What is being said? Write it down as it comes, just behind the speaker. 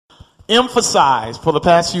emphasized for the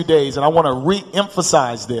past few days, and I want to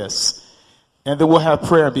re-emphasize this, and then we'll have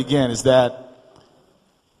prayer begin, is that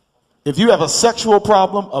if you have a sexual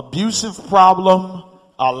problem, abusive problem,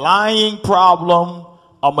 a lying problem,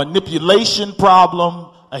 a manipulation problem,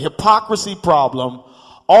 a hypocrisy problem,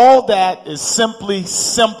 all that is simply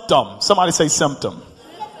symptom. Somebody say symptom.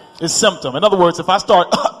 It's symptom. In other words, if I start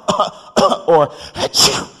or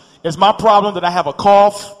is my problem that I have a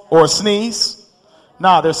cough or a sneeze?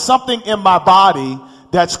 Nah, there's something in my body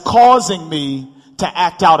that's causing me to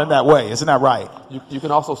act out in that way. Isn't that right? You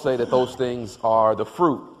can also say that those things are the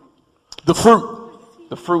fruit. The fruit.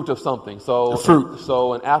 The fruit of something. So, the fruit.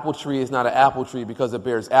 So an apple tree is not an apple tree because it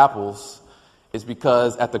bears apples. It's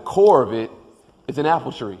because at the core of it, it's an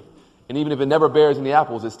apple tree. And even if it never bears any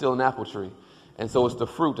apples, it's still an apple tree. And so it's the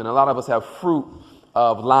fruit. And a lot of us have fruit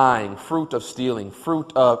of lying, fruit of stealing,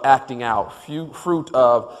 fruit of acting out, fruit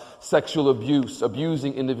of sexual abuse,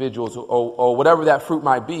 abusing individuals, or whatever that fruit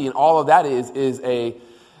might be. And all of that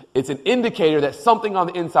it's an indicator that something on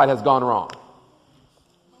the inside has gone wrong.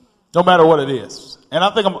 No matter what it is. And I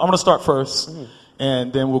think I'm going to start first,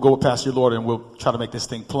 and then we'll go with Pastor Lord, and we'll try to make this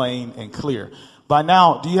thing plain and clear. By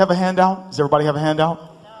now, do you have a handout? Does everybody have a handout? No.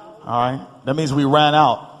 All right. That means we ran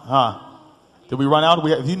out, huh? Did we run out?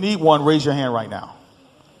 If you need one, raise your hand right now.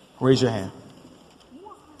 Raise your hand.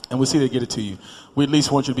 And we'll see if they get it to you. We at least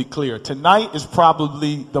want you to be clear. Tonight is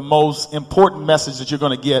probably the most important message that you're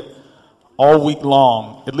going to get all week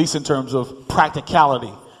long, at least in terms of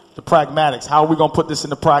practicality. The pragmatics. How are we going to put this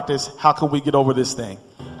into practice? How can we get over this thing?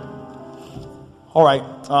 All right.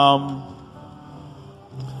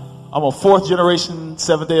 I'm a fourth generation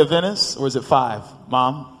Seventh-day Adventist, or is it 5?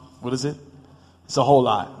 Mom, what is it? It's a whole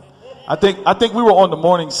lot. I think we were on the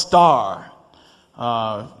Morning Star.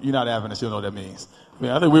 You're not Adventist, you know what that means.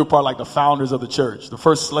 I think we were part of like the founders of the church, the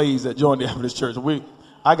first slaves that joined the Adventist church.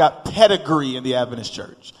 I got pedigree in the Adventist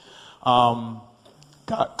church. Come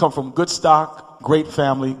from good stock. Great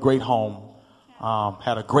family, great home,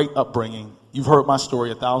 had a great upbringing. You've heard my story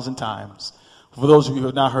 1,000 times. For those of you who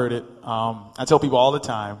have not heard it, I tell people all the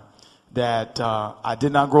time that I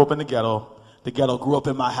did not grow up in the ghetto. The ghetto grew up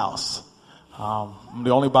in my house. I'm the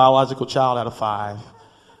only biological child out of 5.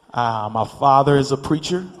 My father is a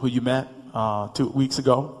preacher who you met 2 weeks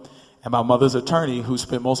ago, and my mother's attorney who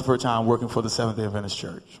spent most of her time working for the Seventh-day Adventist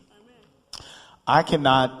Church. I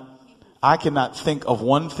cannot think of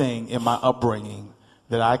one thing in my upbringing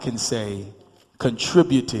that I can say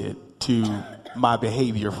contributed to my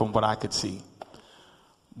behavior from what I could see.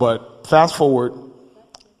 But fast forward,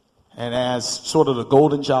 and as sort of the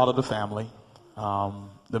golden child of the family,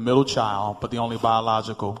 the middle child, but the only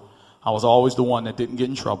biological, I was always the one that didn't get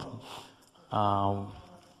in trouble. Well,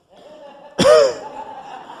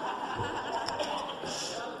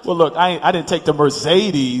 look, I didn't take the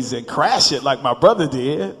Mercedes and crash it like my brother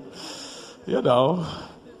did. You know,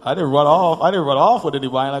 I didn't run off with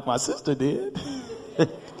anybody like my sister did.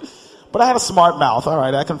 But I had a smart mouth. All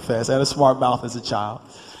right, I confess. I had a smart mouth as a child.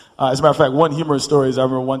 As a matter of fact, one humorous story is I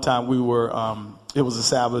remember one time we were, it was a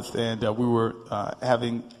Sabbath, and we were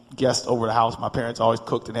having guests over the house. My parents always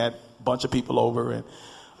cooked and had a bunch of people over. And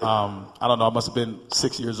I don't know, I must have been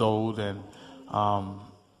 6 years old. And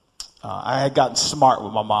I had gotten smart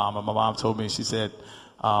with my mom. And my mom told me, she said,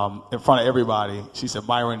 in front of everybody, she said,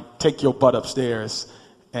 Myron, take your butt upstairs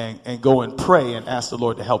and go and pray and ask the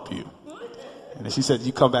Lord to help you. And then she said,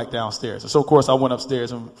 you come back downstairs. And so, of course, I went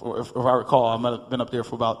upstairs, and if I recall, I might have been up there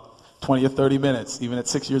for about 20 or 30 minutes, even at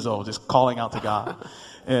 6 years old, just calling out to God.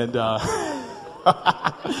 And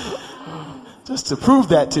just to prove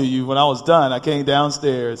that to you, when I was done, I came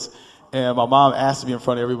downstairs, and my mom asked me in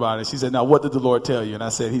front of everybody. She said, now, what did the Lord tell you? And I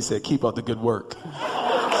said, he said, keep up the good work.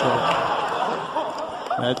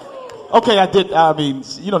 Okay, I did. I mean,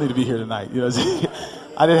 you don't need to be here tonight. You know,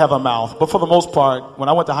 I didn't have a mouth. But for the most part, when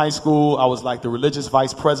I went to high school, I was like the religious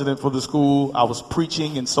vice president for the school. I was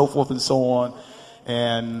preaching and so forth and so on.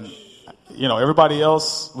 And, you know, everybody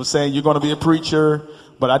else was saying, you're going to be a preacher.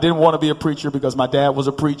 But I didn't want to be a preacher because my dad was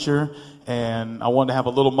a preacher. And I wanted to have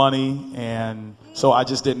a little money. And so I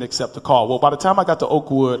just didn't accept the call. Well, by the time I got to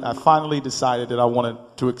Oakwood, I finally decided that I wanted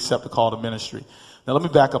to accept the call to ministry. Now, let me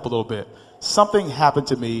back up a little bit. Something happened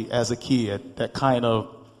to me as a kid that kind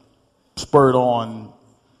of spurred on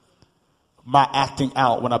my acting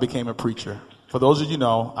out when I became a preacher. For those of you who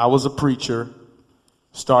know, I was a preacher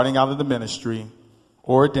starting out in the ministry,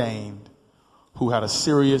 ordained, who had a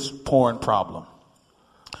serious porn problem.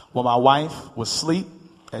 When my wife was asleep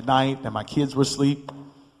at night and my kids were asleep,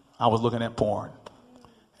 I was looking at porn.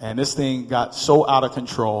 And this thing got so out of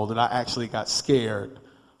control that I actually got scared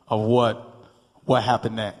of what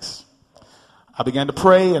happened next. I began to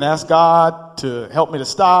pray and ask God to help me to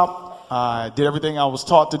stop. I did everything I was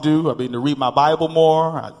taught to do. I began to read my Bible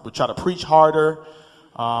more. I would try to preach harder,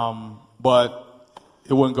 but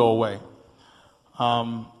it wouldn't go away.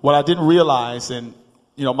 What I didn't realize, and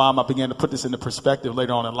Mom, I began to put this into perspective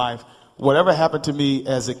later on in life. Whatever happened to me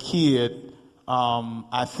as a kid,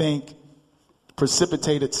 I think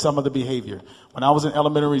precipitated some of the behavior. When I was in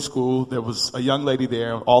elementary school, there was a young lady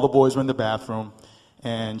there. All the boys were in the bathroom,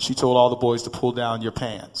 and she told all the boys to pull down your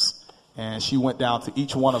pants. And she went down to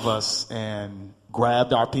each one of us and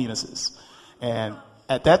grabbed our penises. And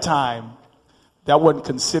at that time, that wasn't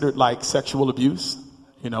considered like sexual abuse.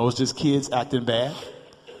 It was just kids acting bad.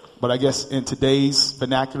 But I guess in today's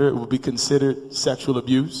vernacular, it would be considered sexual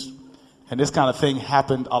abuse. And this kind of thing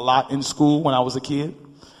happened a lot in school when I was a kid.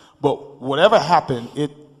 But whatever happened,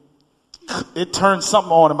 it turned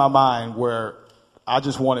something on in my mind where I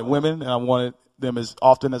just wanted women, and I wanted them as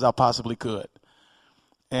often as I possibly could.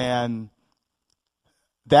 And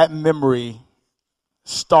that memory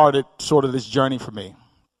started sort of this journey for me.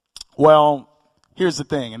 Well, here's the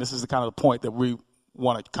thing, and this is the kind of the point that we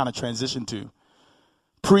want to kind of transition to.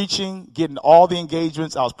 Preaching, getting all the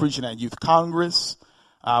engagements. I was preaching at Youth Congress.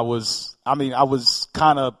 I was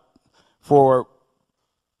kind of,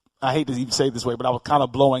 I hate to even say it this way, but I was kind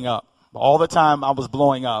of blowing up. All the time I was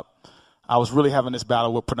blowing up, I was really having this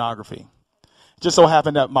battle with pornography. It just so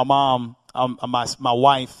happened that my mom, my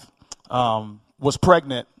wife, was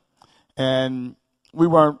pregnant, and we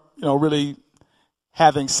weren't, really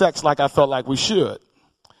having sex like I felt like we should.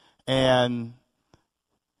 And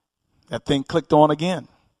that thing clicked on again.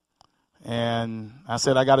 And I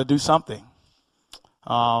said, I got to do something.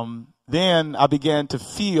 Then I began to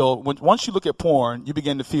feel, once you look at porn, you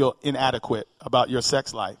begin to feel inadequate about your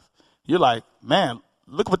sex life. You're like, man,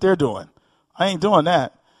 look what they're doing. I ain't doing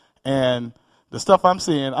that. And the stuff I'm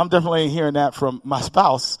seeing, I'm definitely ain't hearing that from my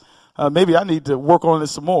spouse. Maybe I need to work on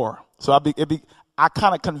this some more. So I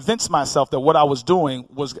kind of convinced myself that what I was doing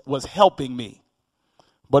was helping me,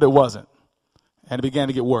 but it wasn't. And it began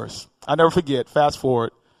to get worse. I never forget, fast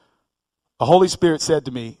forward, the Holy Spirit said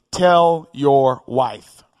to me, tell your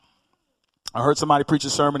wife. I heard somebody preach a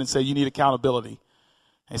sermon and say, you need accountability.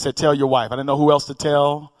 And he said, tell your wife. I didn't know who else to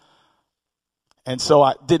tell. And so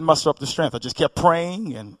I didn't muster up the strength. I just kept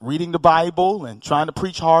praying and reading the Bible and trying to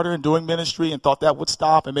preach harder and doing ministry, and thought that would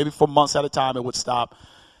stop. And maybe for months at a time it would stop.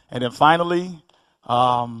 And then finally,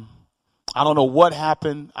 I don't know what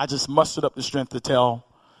happened. I just mustered up the strength to tell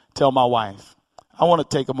my wife. I want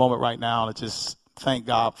to take a moment right now to just thank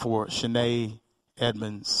God for Shanae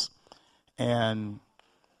Edmonds. And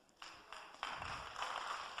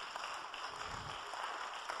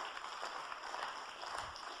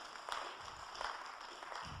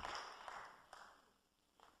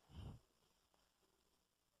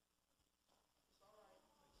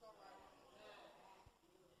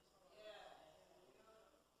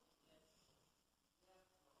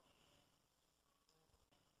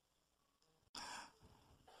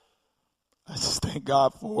I just thank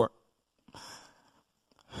God for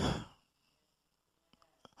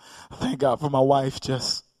my wife.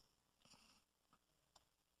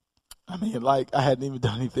 Like I hadn't even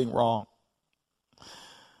done anything wrong.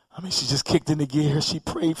 She just kicked into gear. She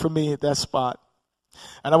prayed for me at that spot.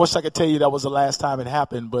 And I wish I could tell you that was the last time it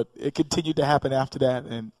happened, but it continued to happen after that.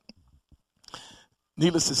 And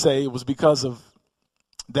needless to say, it was because of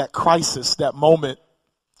that crisis, that moment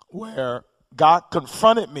where God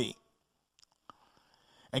confronted me.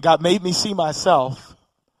 And God made me see myself,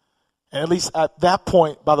 and at least at that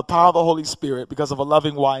point, by the power of the Holy Spirit, because of a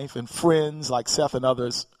loving wife and friends like Seth and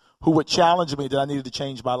others who would challenge me that I needed to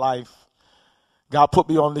change my life, God put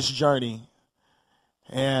me on this journey.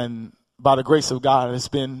 And by the grace of God, it's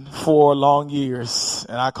been 4 long years,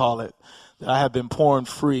 and I call it, that I have been born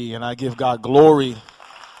free, and I give God glory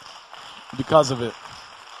because of it.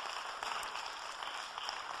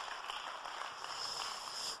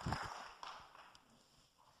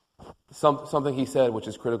 Something he said, which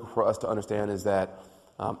is critical for us to understand, is that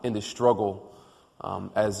in this struggle,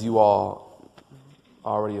 as you all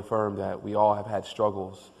already affirmed, that we all have had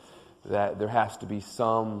struggles, that there has to be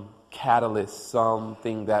some catalyst,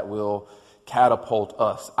 something that will catapult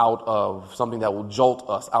us out of, something that will jolt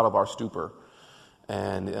us out of our stupor.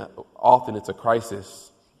 And often it's a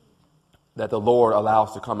crisis that the Lord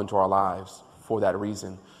allows to come into our lives for that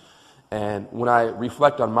reason. And when I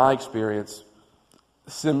reflect on my experience,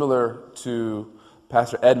 similar to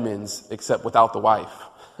Pastor Edmonds, except without the wife.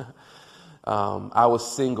 I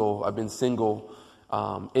was single. I've been single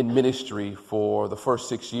in ministry for the first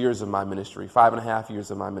 6 years of my ministry, 5.5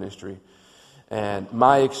 years of my ministry. And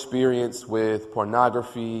my experience with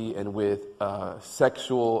pornography and with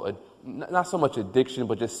sexual, not so much addiction,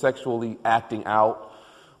 but just sexually acting out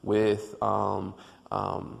with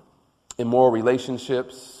immoral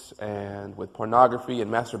relationships and with pornography and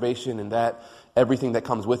masturbation and that, everything that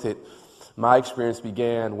comes with it. My experience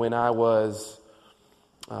began when I was,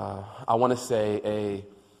 I want to say,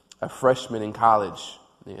 a freshman in college.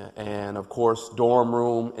 Yeah. And of course, dorm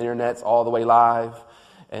room, internet's all the way live.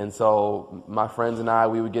 And so my friends and I,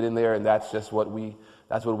 we would get in there, and that's what we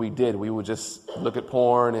did. We would just look at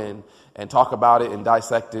porn and talk about it and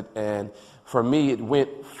dissect it. And for me, it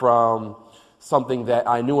went from something that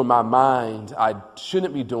I knew in my mind I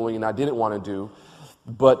shouldn't be doing and I didn't want to do,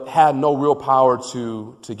 but had no real power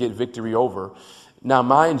to get victory over. Now,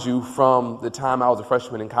 mind you, from the time I was a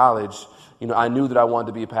freshman in college, I knew that I wanted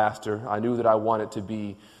to be a pastor. I knew that I wanted to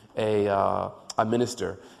be a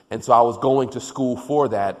minister. And so I was going to school for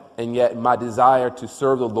that. And yet my desire to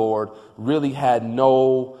serve the Lord really had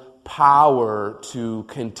no power to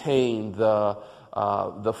contain the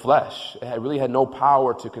flesh. It really had no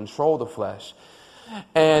power to control the flesh.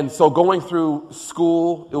 And so going through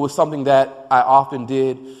school, it was something that I often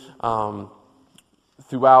did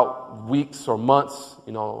throughout weeks or months,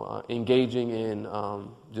 engaging in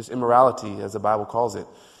just immorality, as the Bible calls it.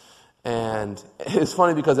 And it's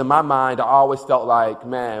funny because in my mind, I always felt like,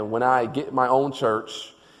 man, when I get my own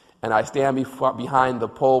church and I stand behind the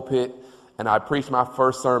pulpit and I preach my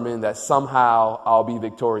first sermon, that somehow I'll be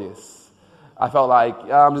victorious. I felt like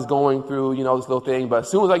I'm just going through, this little thing. But as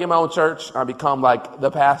soon as I get my own church, I become like the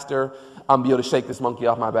pastor. I'm be able to shake this monkey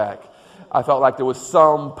off my back. I felt like there was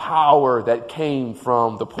some power that came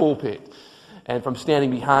from the pulpit and from standing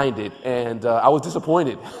behind it. And I was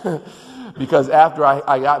disappointed because after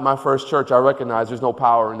I got my first church, I recognized there's no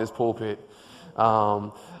power in this pulpit.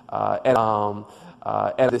 And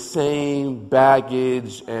the same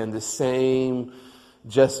baggage and the same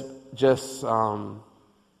just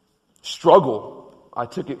struggle, I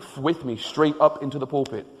took it with me straight up into the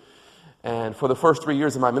pulpit. And for the first 3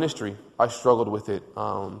 years of my ministry, I struggled with it.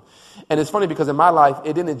 And it's funny because in my life,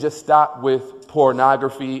 it didn't just stop with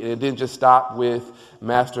pornography, and it didn't just stop with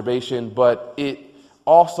masturbation, but it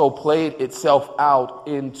also played itself out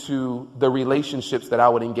into the relationships that I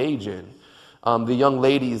would engage in. The young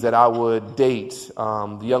ladies that I would date,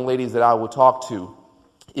 the young ladies that I would talk to,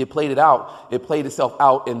 it played itself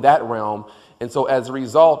out in that realm. And so as a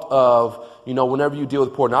result of, whenever you deal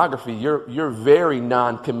with pornography, you're very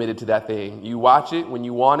non-committed to that thing. You watch it when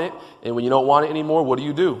you want it, and when you don't want it anymore, what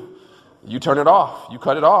do? You turn it off, you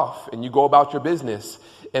cut it off, and you go about your business.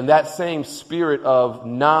 And that same spirit of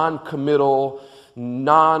non-committal,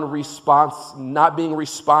 not being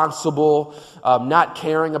responsible, not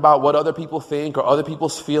caring about what other people think or other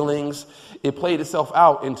people's feelings, it played itself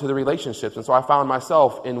out into the relationships. And so I found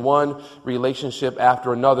myself in one relationship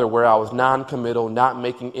after another where I was non-committal, not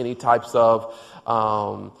making any types of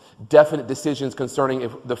definite decisions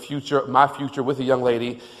concerning my future with a young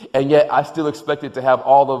lady. And yet I still expected to have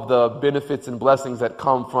all of the benefits and blessings that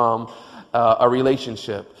come from a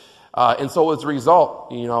relationship. And so as a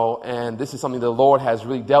result, and this is something the Lord has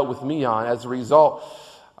really dealt with me on. As a result,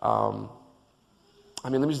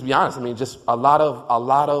 let me just be honest. Just a lot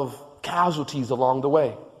of casualties along the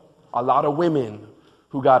way. A lot of women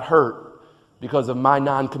who got hurt because of my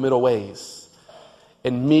non-committal ways.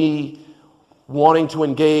 And me wanting to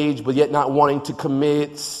engage, but yet not wanting to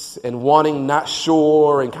commit, and wanting not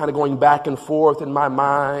sure, and kind of going back and forth in my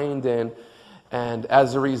mind. And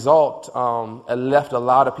as a result, it left a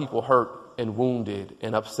lot of people hurt and wounded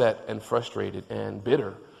and upset and frustrated and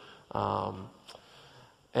bitter.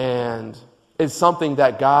 And it's something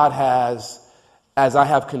that God has, as I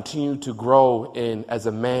have continued to grow as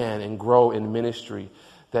a man and grow in ministry,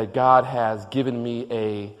 that God has given me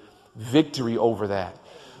a victory over that.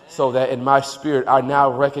 So that in my spirit, I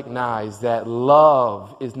now recognize that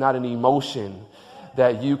love is not an emotion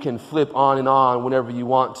that you can flip on and on whenever you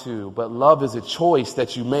want to. But love is a choice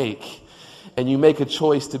that you make. And you make a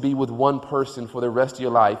choice to be with one person for the rest of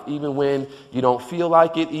your life, even when you don't feel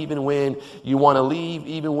like it, even when you want to leave,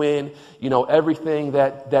 even when, everything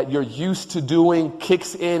that you're used to doing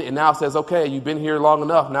kicks in and now says, okay, you've been here long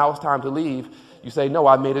enough. Now it's time to leave. You say, no,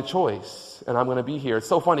 I made a choice and I'm going to be here. It's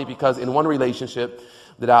so funny because in one relationship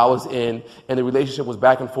that I was in, and the relationship was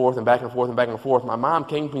back and forth and back and forth and back and forth. My mom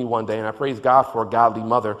came to me one day, and I praise God for a godly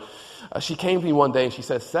mother. She came to me one day and she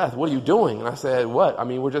said, Seth, what are you doing? And I said, what?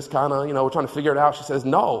 We're just kind of, we're trying to figure it out. She says,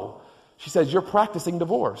 no. She says, you're practicing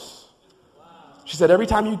divorce. Wow. She said, every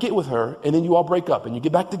time you get with her and then you all break up and you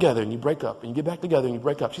get back together and you break up and you get back together and you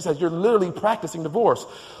break up. She says, you're literally practicing divorce.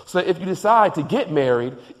 So that if you decide to get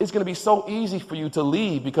married, it's going to be so easy for you to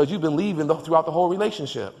leave because you've been leaving throughout the whole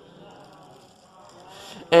relationship.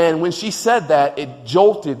 And when she said that, it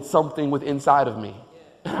jolted something within inside of me.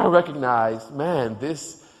 And I recognized, man,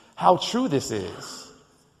 how true this is.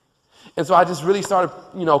 And so I just really started,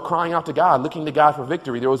 crying out to God, looking to God for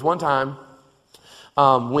victory. There was one time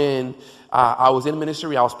when I was in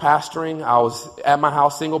ministry, I was pastoring, I was at my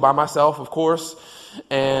house single by myself, of course,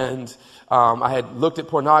 and I had looked at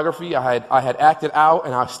pornography, I had acted out,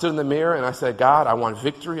 and I stood in the mirror and I said, God, I want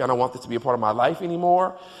victory. I don't want this to be a part of my life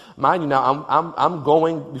anymore. Mind you, now I'm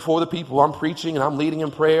going before the people, I'm preaching and I'm leading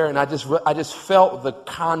in prayer, and I just felt the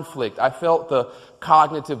conflict. I felt the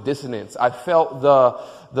cognitive dissonance. I felt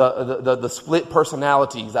the split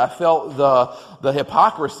personalities. I felt the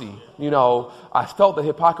hypocrisy. I felt the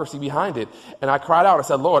hypocrisy behind it. And I cried out. I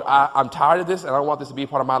said, Lord, I'm tired of this, and I don't want this to be a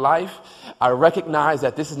part of my life. I recognize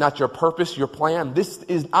that this is not your purpose, your plan.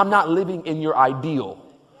 I'm not living in your ideal.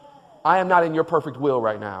 I am not in your perfect will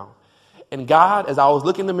right now. And God, as I was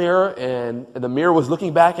looking in the mirror and the mirror was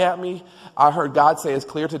looking back at me, I heard God say, it's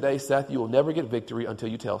clear today, Seth, you will never get victory until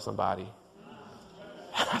you tell somebody.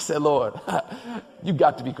 I said, Lord, you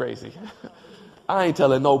got to be crazy. I ain't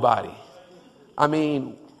telling nobody. I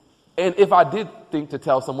mean, and if I did think to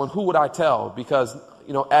tell someone, who would I tell? Because,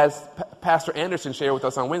 as Pastor Anderson shared with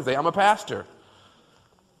us on Wednesday, I'm a pastor.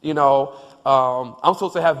 I'm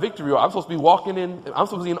supposed to have victory. I'm supposed to be I'm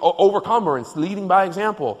supposed to be an overcomer and leading by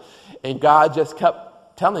example. And God just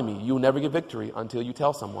kept telling me, you'll never get victory until you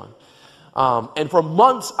tell someone. And for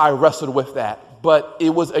months I wrestled with that, but it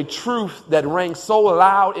was a truth that rang so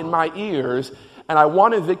loud in my ears, and I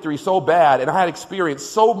wanted victory so bad, and I had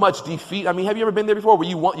experienced so much defeat. I mean, have you ever been there before where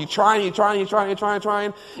you try, and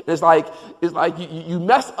it's like you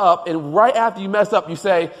mess up, and right after you mess up, you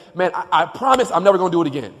say, man, I promise I'm never going to do it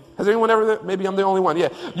again. Has anyone ever, maybe I'm the only one. Yeah.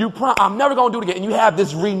 I'm never going to do it again. And you have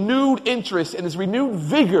this renewed interest and this renewed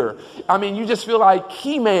vigor. I mean, you just feel like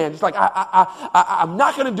He-Man. It's like, I'm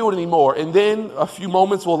not going to do it anymore. And then a few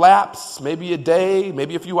moments will lapse, maybe a day,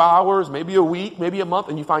 maybe a few hours, maybe a week, maybe a month,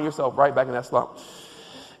 and you find yourself right back in that slump.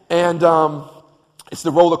 And it's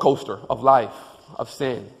the roller coaster of life, of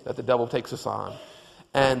sin that the devil takes us on.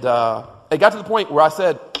 And it got to the point where I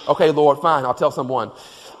said, okay, Lord, fine, I'll tell someone.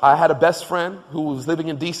 I had a best friend who was living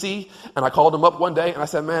in D.C., and I called him up one day, and I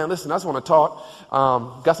said, man, listen, I just want to talk.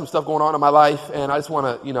 Got some stuff going on in my life, and I just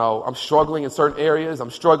want to, I'm struggling in certain areas. I'm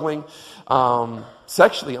struggling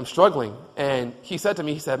sexually. I'm struggling. And he said to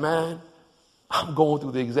me, man, I'm going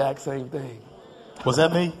through the exact same thing. Was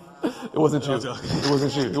that me? It wasn't you.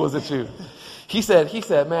 It wasn't you. He said,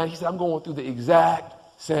 I'm going through the exact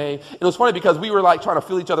same. It was funny because we were like trying to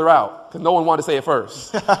fill each other out because no one wanted to say it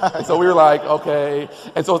first. And so we were like, okay.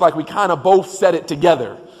 And so it's like we kind of both said it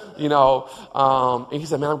together, and he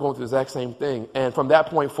said, man, I'm going through the exact same thing. And from that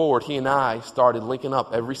point forward, he and I started linking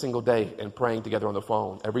up every single day and praying together on the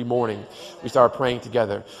phone. Every morning we started praying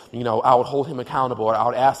together. I would hold him accountable. I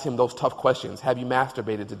would ask him those tough questions. Have you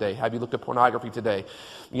masturbated today? Have you looked at pornography today?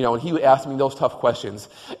 And he would ask me those tough questions.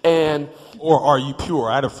 Or are you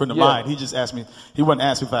pure? I had a friend of mine. He just asked me, he wouldn't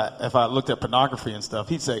ask me if I looked at pornography and stuff.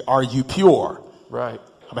 He'd say, are you pure? Right.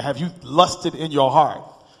 I mean, have you lusted in your heart?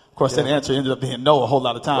 Of course, that answer ended up being no a whole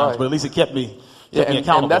lot of times, but at least it kept me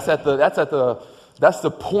accountable. And that's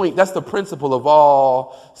the point. That's the principle of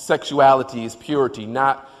all sexuality is purity.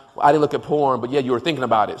 Not, I didn't look at porn, but you were thinking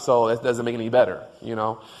about it, so that doesn't make it any better,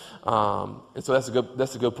 And so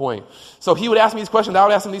that's a good point. So he would ask me these questions. I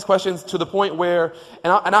would ask him these questions to the point where,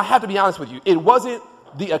 and I have to be honest with you, it wasn't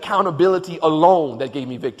the accountability alone that gave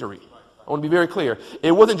me victory. I want to be very clear.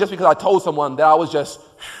 It wasn't just because I told someone that I was just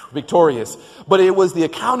victorious, but it was the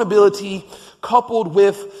accountability coupled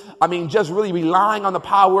with, just really relying on the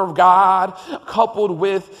power of God, coupled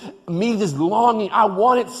with me just longing. I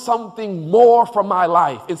wanted something more from my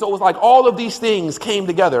life. And so it was like all of these things came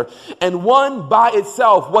together, and one by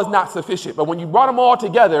itself was not sufficient. But when you brought them all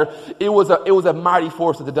together, it was a mighty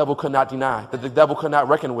force that the devil could not deny, that the devil could not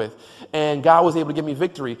reckon with. And God was able to give me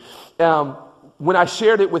victory. When I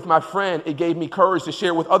shared it with my friend, it gave me courage to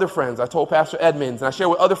share with other friends. I told Pastor Edmonds, and I shared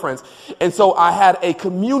with other friends. And so I had a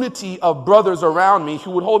community of brothers around me who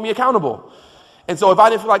would hold me accountable. And so if I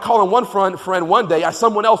didn't feel like calling one friend one day,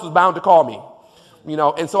 someone else was bound to call me.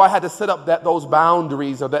 And so I had to set up those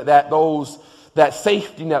boundaries or that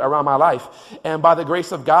safety net around my life. And by the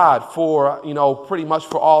grace of God, for pretty much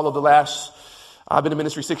for all of the last, I've been in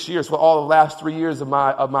ministry 6 years. For all of the last 3 years of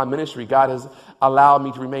my ministry, God has allowed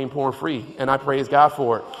me to remain porn free, and I praise God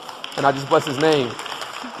for it. And I just bless His name.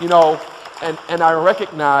 And I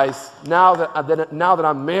recognize now that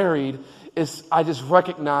I'm married, I just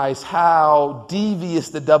recognize how devious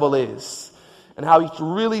the devil is and how he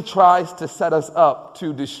really tries to set us up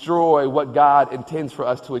to destroy what God intends for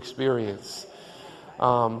us to experience.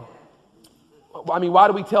 I mean, why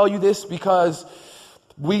do we tell you this? Because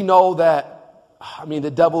we know that, the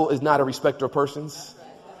devil is not a respecter of persons.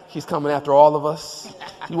 He's coming after all of us.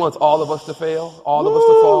 He wants all of us to fail, all of us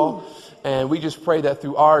to fall. And we just pray that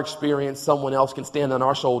through our experience, someone else can stand on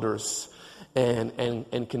our shoulders and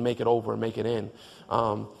can make it over and make it in.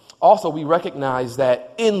 Also, we recognize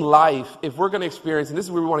that in life, if we're going to experience, and this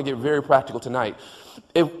is where we want to get very practical tonight.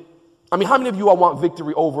 How many of you all want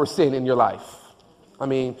victory over sin in your life?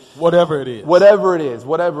 Whatever it is. Whatever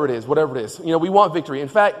it is. We want victory. In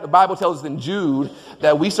fact, the Bible tells us in Jude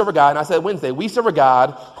that we serve a God, and I said Wednesday, we serve a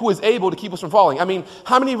God who is able to keep us from falling.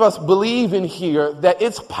 How many of us believe in here that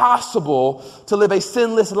it's possible to live a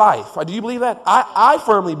sinless life? Do you believe that? I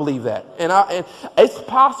firmly believe that. And it's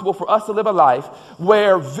possible for us to live a life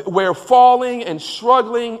where falling and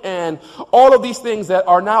struggling and all of these things that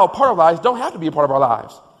are now a part of our lives don't have to be a part of our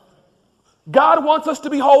lives. God wants us to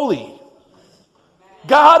be holy.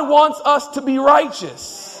 God wants us to be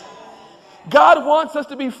righteous. God wants us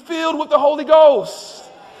to be filled with the Holy Ghost.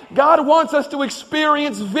 God wants us to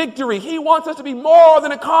experience victory. He wants us to be more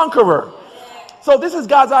than a conqueror. So this is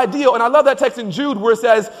God's ideal. And I love that text in Jude where it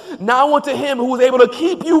says, now unto him who is able to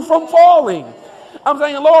keep you from falling. I'm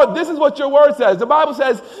saying, Lord, this is what your word says. The Bible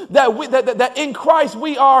says that in Christ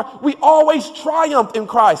we always triumph in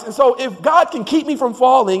Christ. And so if God can keep me from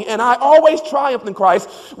falling and I always triumph in Christ,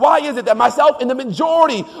 why is it that myself and the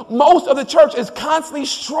majority, most of the church is constantly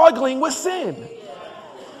struggling with sin?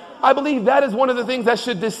 I believe that is one of the things that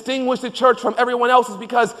should distinguish the church from everyone else, is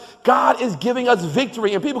because God is giving us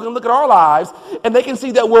victory, and people can look at our lives and they can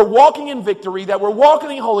see that we're walking in victory, that we're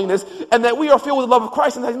walking in holiness, and that we are filled with the love of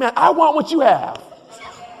Christ, and say, man, I want what you have.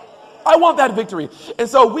 I want that victory. And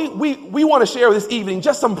so we want to share this evening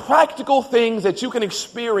just some practical things that you can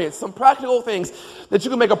experience, some practical things that you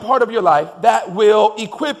can make a part of your life that will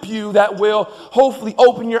equip you, that will hopefully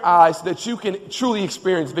open your eyes so that you can truly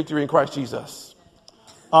experience victory in Christ Jesus.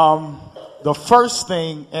 The first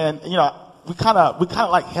thing, and we kind of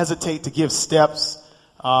like hesitate to give steps,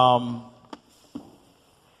 but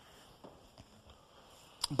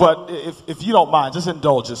if you don't mind, just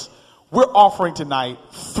indulge us. We're offering tonight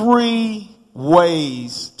 3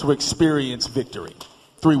 ways to experience victory.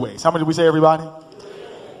 3 ways. How many did we say, everybody?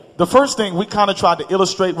 The first thing we kind of tried to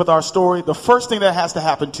illustrate with our story, the first thing that has to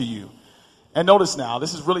happen to you, and notice now,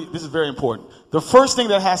 this is very important. The first thing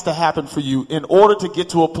that has to happen for you in order to get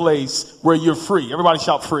to a place where you're free, everybody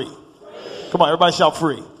shout free. Come on, everybody shout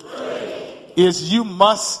free. Is you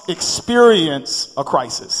must experience a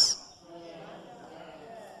crisis.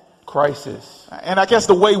 Crisis. And I guess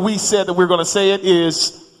the way we said that we're going to say it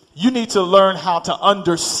is you need to learn how to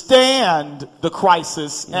understand the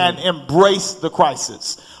crisis and embrace the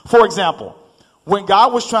crisis. For example, when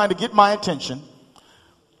God was trying to get my attention,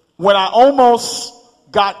 when I almost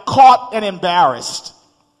got caught and embarrassed,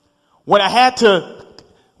 when I had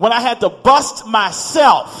to bust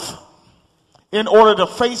myself in order to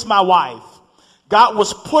face my wife, God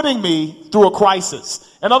was putting me through a crisis.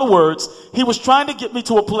 In other words, he was trying to get me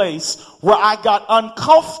to a place where I got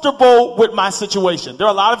uncomfortable with my situation. There are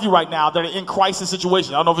a lot of you right now that are in crisis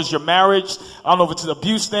situations. I don't know if it's your marriage. I don't know if it's an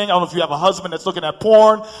abuse thing. I don't know if you have a husband that's looking at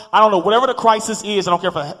porn. I don't know. Whatever the crisis is, I don't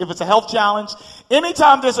care if it's a health challenge.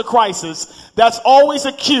 Anytime there's a crisis, that's always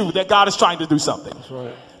a cue that God is trying to do something. That's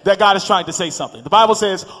right. That God is trying to say something. The Bible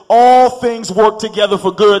says all things work together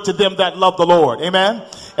for good to them that love the Lord. Amen.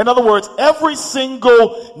 In other words, every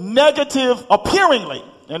single negative appearingly,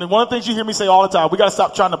 and one of the things you hear me say all the time, we got to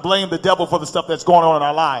stop trying to blame the devil for the stuff that's going on in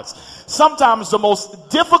our lives. Sometimes the most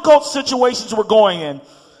difficult situations we're going in,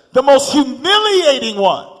 the most humiliating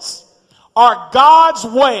ones, are God's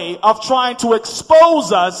way of trying to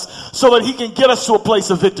expose us so that he can get us to a place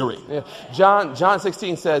of victory. Yeah. John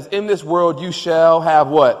 16 says, in this world you shall have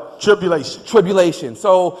what? Tribulation.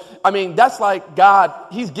 So, that's like God,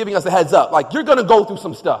 he's giving us a heads up. Like, you're going to go through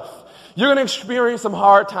some stuff. You're going to experience some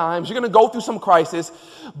hard times. You're going to go through some crisis.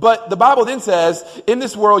 But the Bible then says, in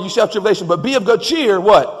this world you shall have tribulation, but be of good cheer.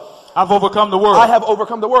 What? I've overcome the world. I have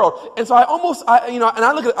overcome the world. And so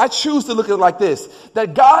I choose to look at it like this,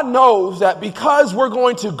 that God knows that because we're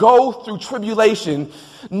going to go through tribulation,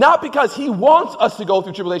 Not because he wants us to go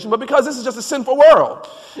through tribulation, but because this is just a sinful world.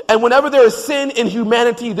 And whenever there is sin in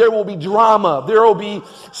humanity, there will be drama, there will be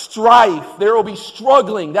strife, there will be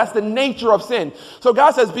struggling. That's the nature of sin. So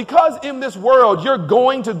God says, because in this world you're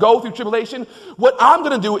going to go through tribulation, what I'm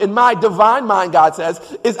going to do in my divine mind, God says,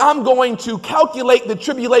 is I'm going to calculate the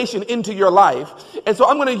tribulation into your life. And so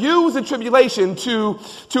I'm going to use the tribulation to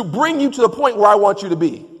bring you to the point where I want you to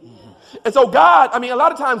be. And so God, I mean, a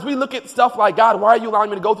lot of times we look at stuff like, God, why are you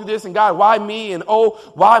allowing me to go through this? And God, why me? And oh,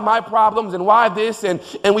 why my problems? And why this? And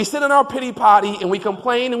we sit in our pity potty and we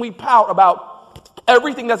complain and we pout about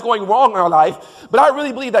everything that's going wrong in our life. But I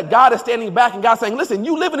really believe that God is standing back and God's saying, listen,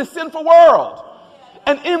 you live in a sinful world.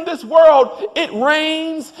 And in this world, it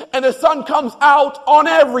rains and the sun comes out on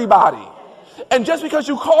everybody. And just because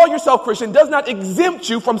you call yourself Christian does not exempt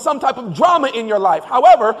you from some type of drama in your life.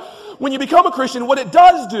 However, when you become a Christian, what it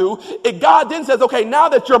does do, God then says, okay, now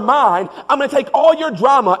that you're mine, I'm going to take all your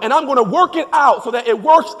drama and I'm going to work it out so that it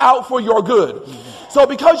works out for your good. So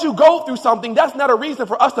because you go through something, that's not a reason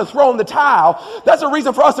for us to throw in the towel. That's a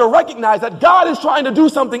reason for us to recognize that God is trying to do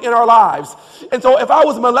something in our lives. And so if I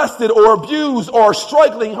was molested or abused or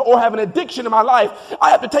struggling or have an addiction in my life,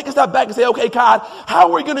 I have to take a step back and say, okay, God, how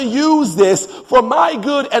are we going to use this for my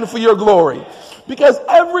good and for your glory? Because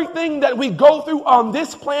everything that we go through on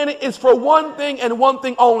this planet is for one thing and one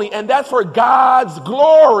thing only, and that's for God's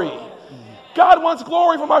glory. God wants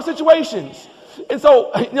glory from our situations. And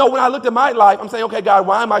so, when I looked at my life, I'm saying, okay, God,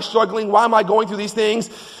 why am I struggling? Why am I going through these things?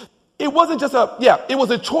 It wasn't just it was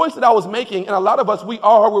a choice that I was making. And a lot of us, we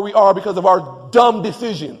are where we are because of our dumb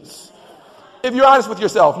decisions. If you're honest with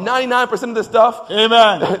yourself, 99% of the stuff,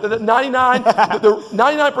 amen.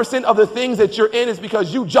 99% of the things that you're in is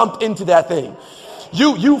because you jumped into that thing.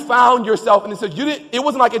 You found yourself, and it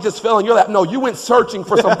wasn't like it just fell in your lap. No, you went searching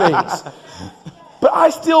for some things. But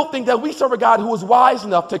I still think that we serve a God who is wise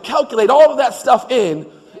enough to calculate all of that stuff in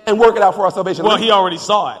and work it out for our salvation. Well, he already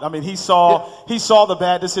saw it. I mean, he saw the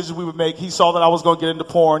bad decisions we would make. He saw that I was going to get into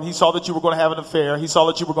porn. He saw that you were going to have an affair. He saw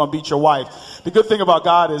that you were going to beat your wife. The good thing about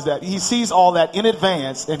God is that he sees all that in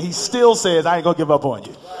advance, and he still says, I ain't going to give up on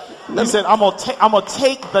you. He said, I'm going to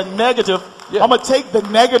take the negative. Yeah. I'm going to take the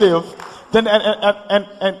negative. Then, and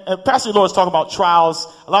Pastor Lord is talking about trials.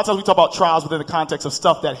 A lot of times we talk about trials within the context of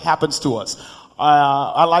stuff that happens to us.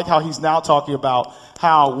 I like how he's now talking about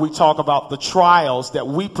how we talk about the trials that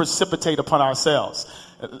we precipitate upon ourselves.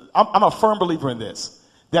 I'm a firm believer in this,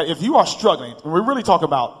 that if you are struggling, and we're really talking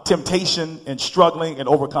about temptation and struggling and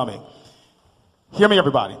overcoming. Hear me,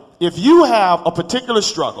 everybody. If you have a particular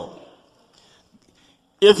struggle,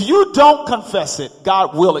 if you don't confess it,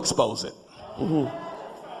 God will expose it. Mm-hmm.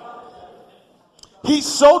 He's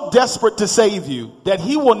so desperate to save you that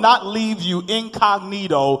he will not leave you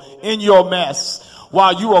incognito in your mess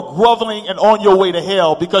while you are groveling and on your way to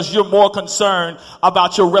hell because you're more concerned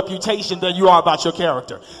about your reputation than you are about your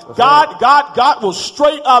character. God will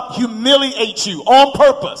straight up humiliate you on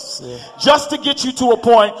purpose just to get you to a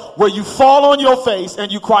point where you fall on your face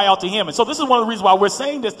and you cry out to him. And so this is one of the reasons why we're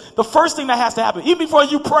saying this. The first thing that has to happen, even before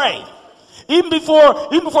you pray, even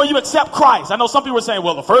before you accept Christ. I know some people are saying,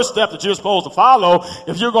 well, the first step that you're supposed to follow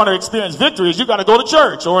if you're going to experience victory is you got to go to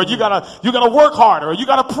church, or you got to work harder, or you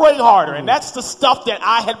got to pray harder. And that's the stuff that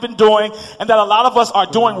I had been doing and that a lot of us are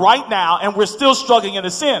doing right now, and we're still struggling in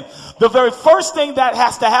the sin. The very first thing that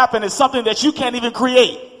has to happen is something that you can't even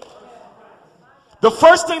create. The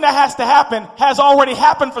first thing that has to happen has already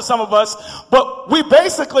happened for some of us, but we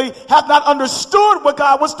basically have not understood what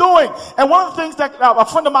God was doing. And one of the things that a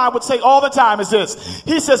friend of mine would say all the time is this.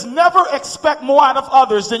 He says, never expect more out of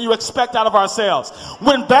others than you expect out of ourselves.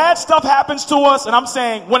 When bad stuff happens to us, and I'm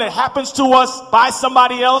saying when it happens to us by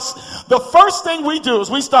somebody else, the first thing we do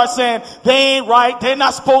is we start saying, they ain't right, they're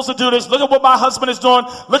not supposed to do this, look at what my husband is doing,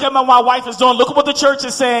 look at what my wife is doing, look at what the church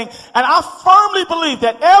is saying. And I firmly believe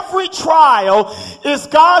that every trial is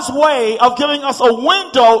God's way of giving us a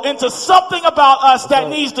window into something about us that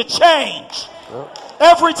needs to change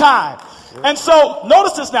every time. And so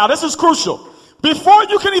notice this now. This is crucial. Before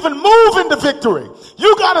you can even move into victory,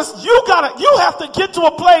 you have to get to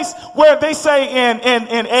a place where they say in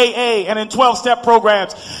AA and in 12-step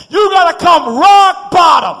programs, you got to come rock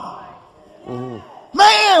bottom.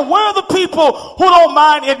 Man, where are the people who don't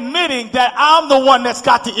mind admitting that I'm the one that's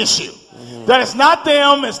got the issue? That it's not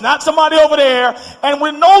them, it's not somebody over there, and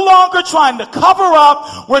we're no longer trying to cover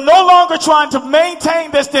up, we're no longer trying to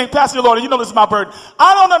maintain this thing. Pastor Lord, you know this is my burden.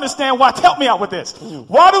 I don't understand why, help me out with this.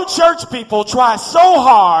 Why do church people try so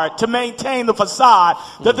hard to maintain the facade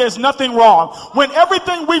that there's nothing wrong, when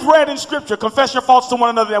everything we've read in scripture, confess your faults to one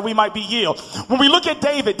another that we might be healed. When we look at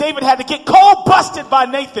David, David had to get cold busted by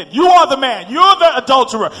Nathan. You are the man, you're the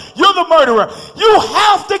adulterer, you're the murderer. You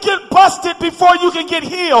have to get busted before you can get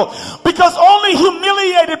healed, because only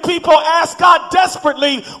humiliated people ask God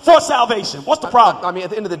desperately for salvation. What's the problem? I mean, at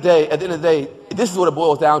the end of the day, this is what it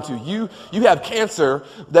boils down to. You have cancer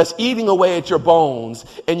that's eating away at your bones,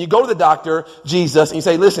 and you go to the doctor, Jesus, and you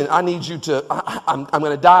say, listen, I need you to, I'm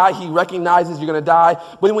going to die. He recognizes you're going to die.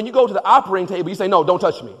 But then when you go to the operating table, you say, no, don't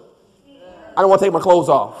touch me. I don't want to take my clothes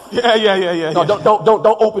off. Yeah. No,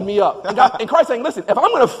 don't open me up. And Christ saying, listen, if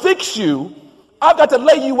I'm going to fix you, I've got to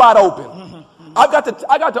lay you wide open. I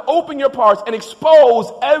got to open your parts and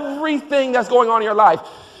expose everything that's going on in your life.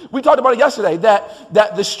 We talked about it yesterday, that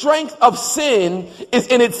the strength of sin is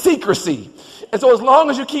in its secrecy. And so as long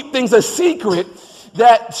as you keep things a secret,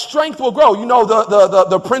 that strength will grow. You know,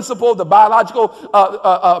 the principle, the biological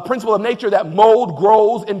principle of nature, that mold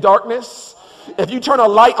grows in darkness. If you turn a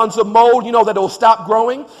light on some mold, you know that it will stop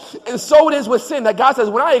growing. And so it is with sin, that God says,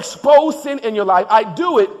 when I expose sin in your life, I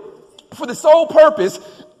do it for the sole purpose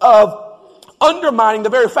of undermining the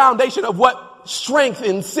very foundation of what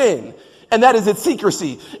strengthens sin, and that is its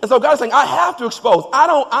secrecy. And so God's saying, I have to expose.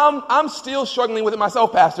 I'm still struggling with it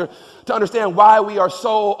myself, Pastor, to understand why we are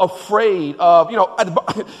so afraid of,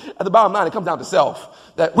 at the bottom line, it comes down to self.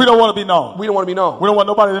 That we don't want to be known. We don't want to be known. We don't want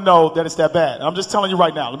nobody to know that it's that bad. And I'm just telling you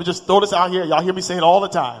right now. Let me just throw this out here. Y'all hear me say it all the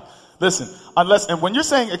time. Listen, and when you're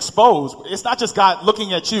saying exposed, it's not just God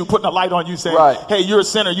looking at you, putting a light on you, saying, right, hey, you're a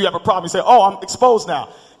sinner, you have a problem. You say, oh, I'm exposed now.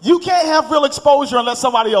 You can't have real exposure unless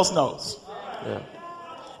somebody else knows. Yeah.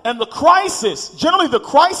 And the crisis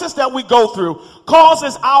that we go through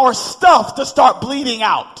causes our stuff to start bleeding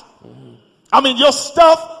out. Mm-hmm. I mean, your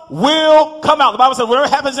stuff will come out. The Bible says whatever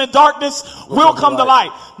happens in darkness will come to light.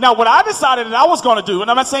 Now, what I decided that I was going to do, and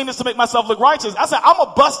I'm not saying this to make myself look righteous, I said, I'm going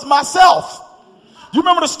to bust myself. You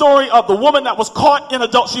remember the story of the woman that was caught in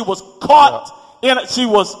adultery? She was caught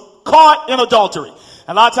in adultery.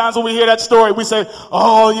 And a lot of times when we hear that story, we say,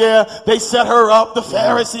 oh yeah, they set her up, the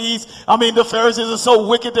Pharisees. I mean, the Pharisees are so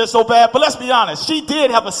wicked, they're so bad. But let's be honest, she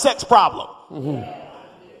did have a sex problem. Mm-hmm.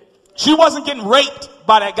 She wasn't getting raped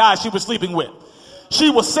by that guy she was sleeping with. She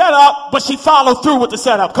was set up, but she followed through with the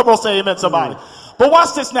setup. Come on, say amen, somebody. Mm-hmm. But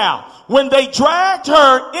watch this now. When they dragged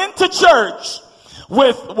her into church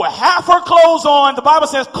with half her clothes on, the Bible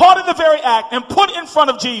says, caught in the very act and put in front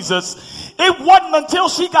of Jesus, it wasn't until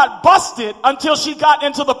she got busted until she got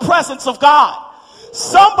into the presence of God.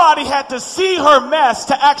 Somebody had to see her mess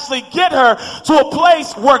to actually get her to a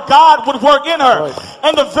place where God would work in her. Right.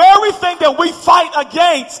 And the very thing that we fight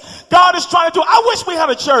against, God is trying to do. I wish we had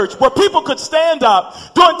a church where people could stand up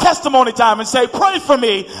during testimony time and say, pray for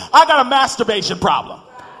me, I got a masturbation problem.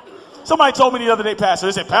 Somebody told me the other day, Pastor,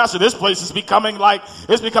 they said, Pastor, this place is becoming like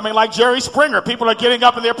Jerry Springer. People are getting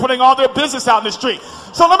up and they're putting all their business out in the street.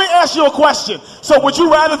 So let me ask you a question. So would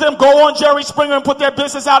you rather them go on Jerry Springer and put their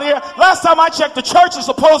business out here? Last time I checked, the church is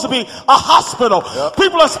supposed to be a hospital. Yep.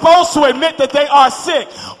 People are supposed to admit that they are sick.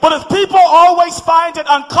 But if people always find it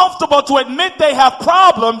uncomfortable to admit they have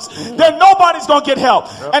problems, then nobody's going to get help.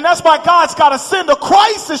 Yep. And that's why God's got to send a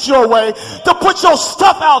crisis your way to put your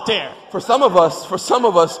stuff out there. For some of us,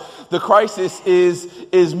 the crisis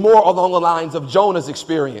is more along the lines of Jonah's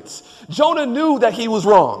experience. Jonah knew that he was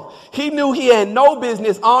wrong. He knew he had no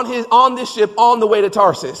business on this ship on the way to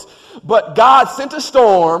Tarsus. But God sent a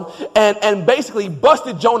storm and basically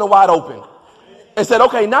busted Jonah wide open. And said,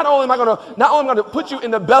 okay, not only am I going to put you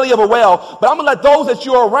in the belly of a whale, but I'm going to let those that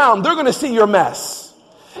you're around, they're going to see your mess.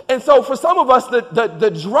 And so for some of us,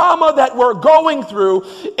 the drama that we're going through,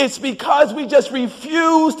 it's because we just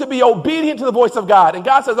refuse to be obedient to the voice of God. And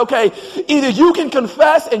God says, okay, either you can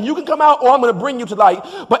confess and you can come out, or I'm going to bring you to light.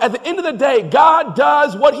 But at the end of the day, God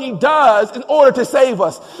does what he does in order to save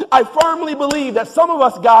us. I firmly believe that some of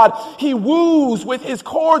us, God, he woos with his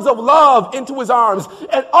cords of love into his arms.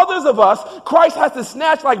 And others of us, Christ has to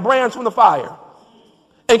snatch like brands from the fire.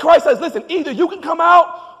 And Christ says, listen, either you can come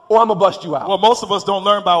out, or I'm going to bust you out. Well, most of us don't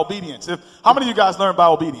learn by obedience. How many of you guys learn by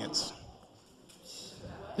obedience?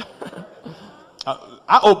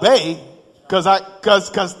 I obey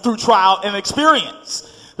because through trial and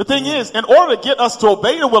experience. The thing is, in order to get us to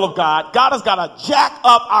obey the will of God, God has got to jack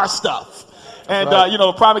up our stuff. And, right.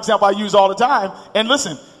 The prime example I use all the time. And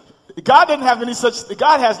listen, God didn't have any such.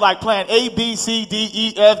 God has like plan A, B, C, D,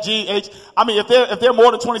 E, F, G, H. I mean, if there are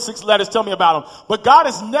more than 26 letters, tell me about them. But God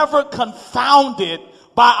is never confounded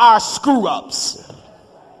by our screw ups.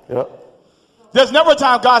 Yep. There's never a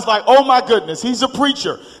time God's like, oh my goodness, he's a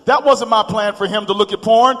preacher. That wasn't my plan for him to look at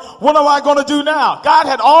porn. What am I going to do now? God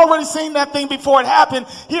had already seen that thing before it happened.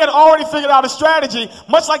 He had already figured out a strategy,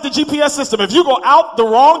 much like the GPS system. If you go out the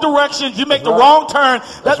wrong direction, you make the wrong turn,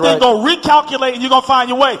 that thing going to recalculate and you're going to find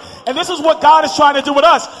your way. And this is what God is trying to do with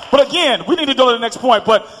us. But again, we need to go to the next point.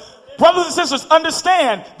 But brothers and sisters,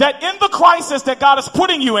 understand that in the crisis that God is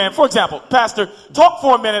putting you in, for example, Pastor, talk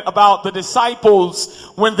for a minute about the disciples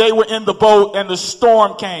when they were in the boat and the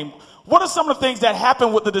storm came. What are some of the things that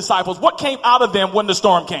happened with the disciples? What came out of them when the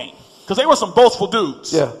storm came? Because they were some boastful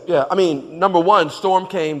dudes. Yeah. I mean, number one, storm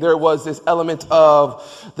came. There was this element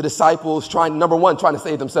of the disciples trying to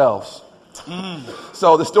save themselves.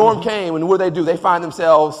 So the storm came, and what do? They find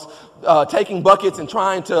themselves taking buckets and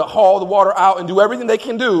trying to haul the water out and do everything they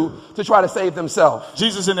can do to try to save themselves.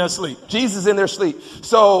 Jesus in their sleep.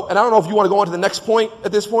 So, and I don't know if you want to go on to the next point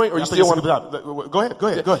at this point, or you still want to. Go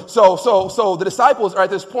ahead. So the disciples are at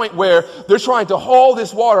this point where they're trying to haul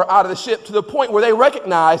this water out of the ship to the point where they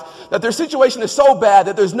recognize that their situation is so bad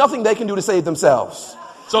that there's nothing they can do to save themselves.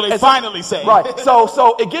 So they finally say. Right.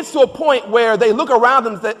 So it gets to a point where they look around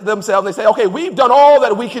themselves and they say, okay, we've done all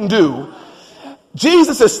that we can do.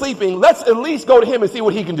 Jesus is sleeping. Let's at least go to him and see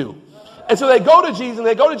what he can do. And so they go to Jesus,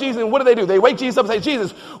 and what do? They wake Jesus up and say,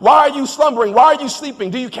 Jesus, why are you slumbering? Why are you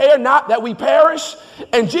sleeping? Do you care not that we perish?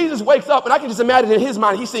 And Jesus wakes up, and I can just imagine in his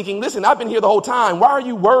mind, he's thinking, listen, I've been here the whole time. Why are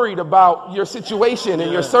you worried about your situation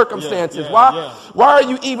and your circumstances? Why are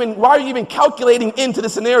you even calculating into the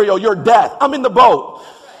scenario your death? I'm in the boat.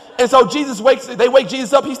 And so they wake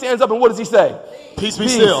Jesus up, he stands up, and what does he say? Peace be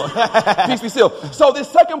still. Peace be still. So this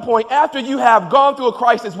second point, after you have gone through a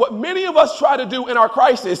crisis, what many of us try to do in our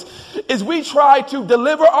crisis is we try to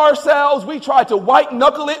deliver ourselves. We try to white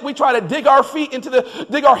knuckle it. We try to dig our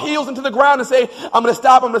heels into the ground and say, I'm going to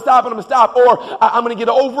stop. Or I'm going to get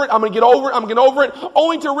over it.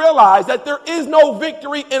 Only to realize that there is no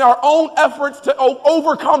victory in our own efforts to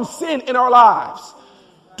overcome sin in our lives.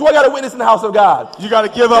 Do I got a witness in the house of God? You got to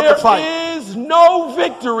give up the fight. There is no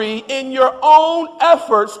victory in your own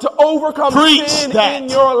efforts to overcome sin in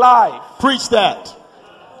your life. Preach that.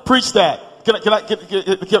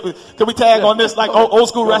 Can we tag on this like old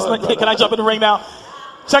school wrestling? Can I jump in the ring now?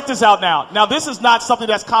 Check this out now. Now, this is not something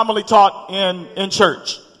that's commonly taught in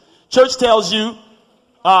church. Church tells you,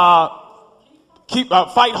 fight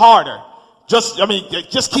harder.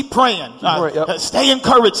 Just keep praying. Stay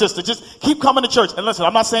encouraged, sister. Just keep coming to church. And listen,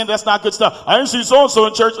 I'm not saying that's not good stuff. I didn't see so-and-so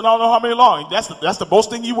in church and I don't know how many long. That's the most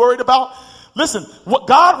thing you worried about? Listen, what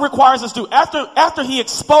God requires us to do, after he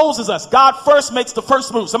exposes us, God first makes the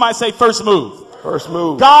first move. Somebody say first move. First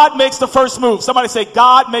move. God makes the first move. Somebody say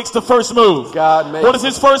God makes the first move. What is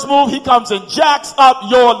his first move? He comes and jacks up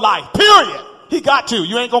your life. Period. He got to.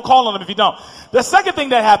 You ain't going to call on him if you don't. The second thing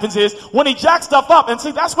that happens is when he jacks stuff up, and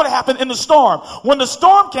see, that's what happened in the storm. When the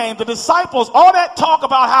storm came, the disciples, all that talk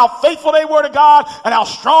about how faithful they were to God and how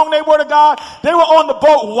strong they were to God, they were on the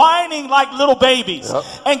boat whining like little babies. Yep.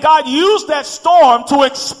 And God used that storm to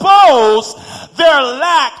expose their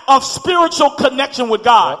lack of spiritual connection with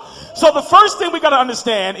God. Yep. So the first thing we got to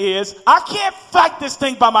understand is I can't fight this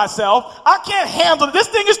thing by myself. I can't handle it. This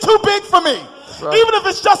thing is too big for me. Right. Even if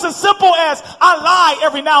it's just as simple as I lie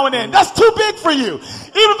every now and then, that's too big for you.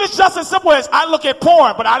 Even if it's just as simple as I look at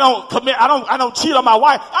porn, but I don't cheat on my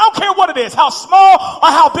wife. I don't care what it is, how small or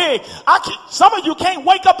how big. Some of you can't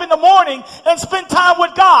wake up in the morning and spend time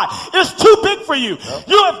with God. It's too big for you. Yep.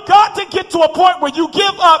 You have got to get to a point where you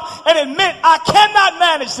give up and admit, I cannot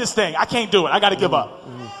manage this thing. I can't do it. I got to give up.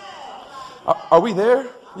 Are we there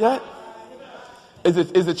yet?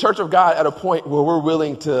 Is the church of God at a point where we're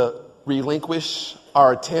willing to relinquish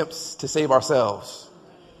our attempts to save ourselves?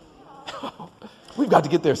 We've got to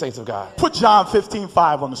get there, saints of God. Put John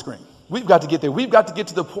 15:5 on the screen. We've got to get there. We've got to get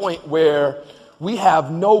to the point where we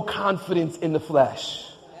have no confidence in the flesh.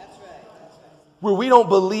 That's right. Where we don't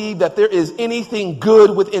believe that there is anything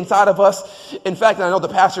good within inside of us. In fact, and I know the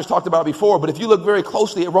pastors talked about it before, but if you look very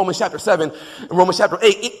closely at Romans chapter 7 and Romans chapter 8,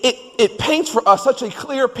 it paints for us such a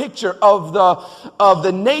clear picture of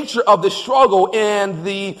the nature of the struggle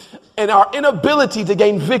and our inability to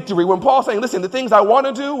gain victory. When Paul's saying, listen, the things I want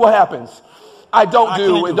to do, what happens? I don't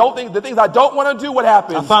do. And don't think the things I don't want to do, what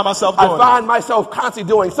happens? I find myself constantly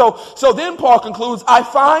doing. So then Paul concludes, I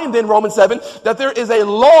find in Romans 7 that there is a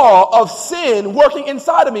law of sin working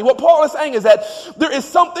inside of me. What Paul is saying is that there is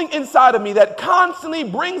something inside of me that constantly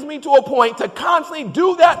brings me to a point to constantly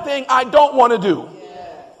do that thing I don't want to do.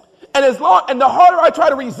 And the harder I try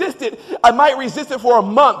to resist it, I might resist it for a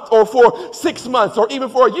month or for 6 months or even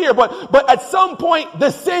for a year. But at some point,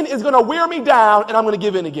 the sin is going to wear me down and I'm going to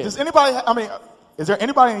give in again. Is there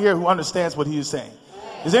anybody in here who understands what he is saying?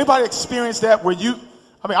 Does anybody experience that where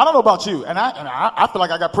I don't know about you, and I feel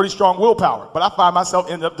like I got pretty strong willpower, but I find myself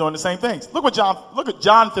ending up doing the same things. Look at John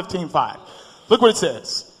 15:5. Look what it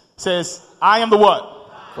says. It says, I am the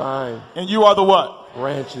what? Vine. And you are the what?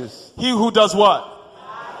 Branches. He who does what?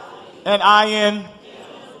 And I in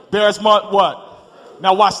bears what?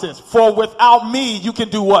 Now watch this. For without me, you can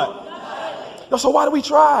do what? No, so why do we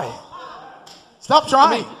try? Stop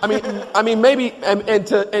trying. I mean, maybe, and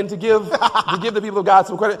to give the people of God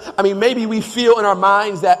some credit. I mean, maybe we feel in our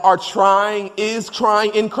minds that our trying is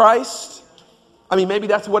trying in Christ. I mean, maybe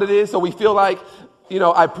that's what it is. So we feel like,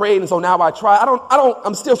 I prayed and so now I try.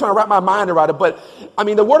 I'm still trying to wrap my mind around it. But I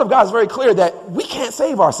mean, the word of God is very clear that we can't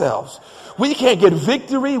save ourselves. We can't get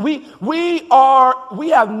victory. We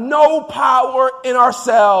have no power in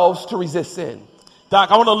ourselves to resist sin. Doc,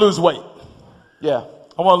 I want to lose weight. Yeah.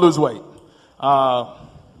 I want to lose weight.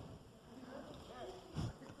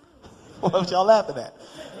 What y'all laughing at?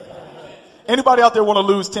 Anybody out there want to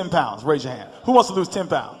lose 10 pounds? Raise your hand. Who wants to lose 10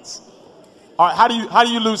 pounds? All right, how do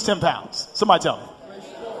you lose 10 pounds? Somebody tell me.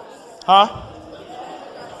 Huh?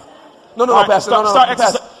 No, right, Pastor.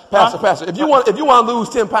 Pastor. If you want to lose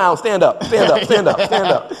 10 pounds, stand up. And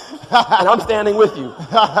I'm standing with you.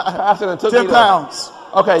 Pastor took 10 pounds.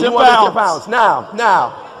 Okay, 10 you want to lose 10 pounds.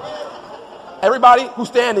 Now. Everybody who's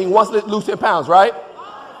standing wants to lose 10 pounds, right?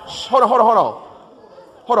 Hold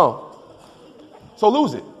on. So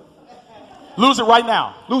lose it. Lose it right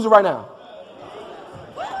now. Lose it right now.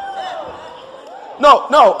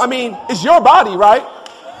 No. I mean, it's your body, right?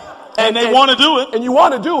 And they want to do it. And you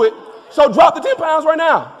want to do it. So drop the 10 pounds right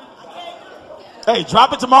now. Hey,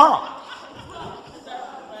 drop it tomorrow.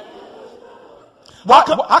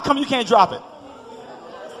 How come you can't drop it?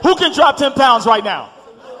 Who can drop 10 pounds right now?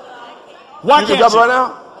 Why you can't can drop you? It right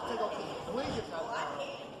now?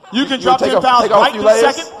 You can drop 10 pounds right this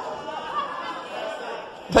second?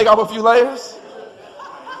 Take off a few layers?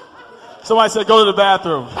 Somebody said go to the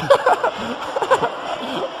bathroom.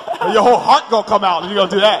 Your whole heart gonna come out if you're gonna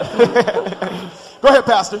do that. Go ahead,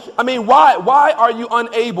 Pastor. I mean, why are you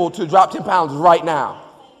unable to drop 10 pounds right now?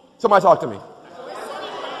 Somebody talk to me.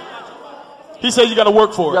 He said you gotta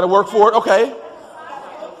work for it. You gotta work for it, okay.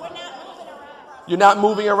 You're not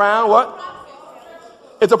moving around, what?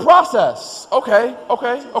 It's a process. Okay.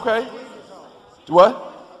 What?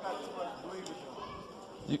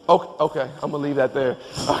 Okay, I'm gonna leave that there.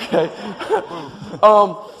 Okay.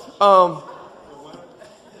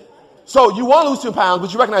 So you want to lose 10 pounds,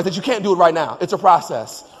 but you recognize that you can't do it right now. It's a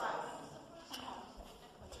process.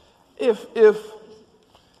 If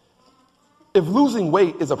losing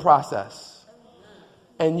weight is a process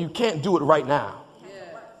and you can't do it right now,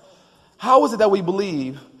 how is it that we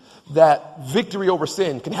believe that victory over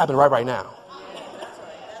sin can happen right now?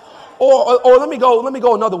 Or let me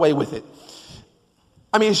go another way with it.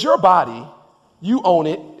 I mean, it's your body. You own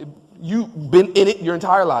it. You've been in it your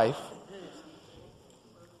entire life.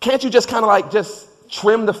 Can't you just kind of like just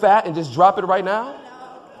trim the fat and just drop it right now?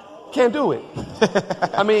 Can't do it.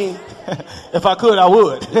 I mean, if I could, I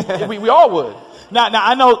would. we all would. Now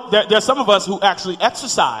I know there's some of us who actually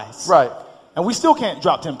exercise. Right. And we still can't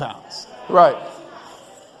drop 10 pounds. Right.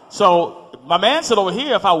 So my man said over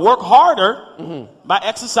here, if I work harder by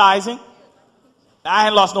exercising, I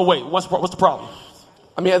ain't lost no weight. What's the problem?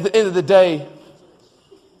 I mean, at the end of the day,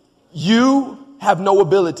 you have no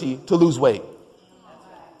ability to lose weight.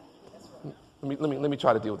 Let me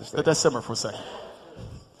try to deal with this thing. Let that simmer for a second.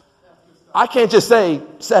 I can't just say,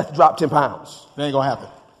 Seth, drop 10 pounds. That ain't gonna happen.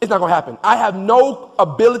 It's not gonna happen. I have no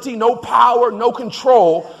ability, no power, no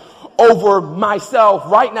control over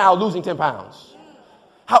myself right now losing 10 pounds.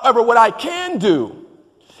 However, what I can do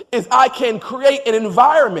is I can create an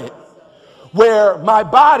environment where my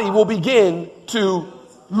body will begin to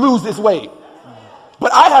lose this weight.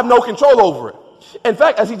 But I have no control over it. In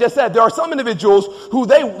fact, as he just said, there are some individuals who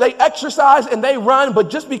they exercise and they run, but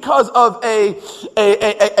just because of a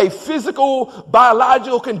physical,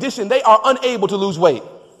 biological condition, they are unable to lose weight.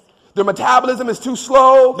 Their metabolism is too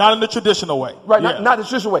slow. Not in the traditional way. Right, yeah. not the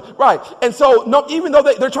traditional way. Right. And so even though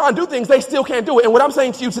they're trying to do things, they still can't do it. And what I'm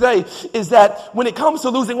saying to you today is that when it comes to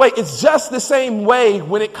losing weight, it's just the same way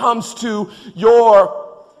when it comes to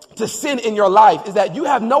sin in your life, is that you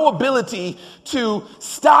have no ability to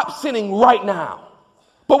stop sinning right now.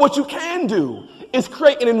 But what you can do is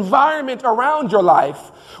create an environment around your life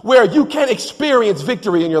where you can experience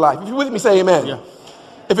victory in your life. If you're with me, say amen. Yeah.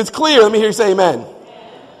 If it's clear, let me hear you say amen.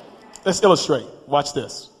 Let's illustrate. Watch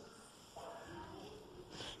this.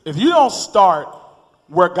 If you don't start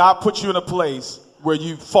where God puts you in a place where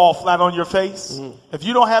you fall flat on your face, if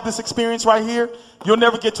you don't have this experience right here, you'll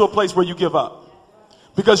never get to a place where you give up.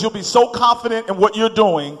 Because you'll be so confident in what you're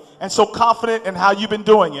doing, and so confident in how you've been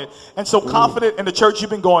doing it, and so confident in the church you've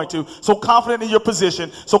been going to, so confident in your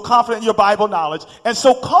position, so confident in your Bible knowledge, and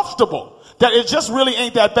so comfortable that it just really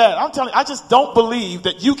ain't that bad. I'm telling you, I just don't believe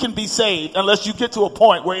that you can be saved unless you get to a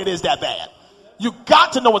point where it is that bad. You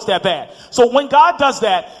got to know it's that bad. So when God does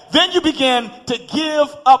that, then you begin to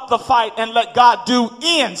give up the fight and let God do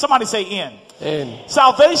in. Somebody say in.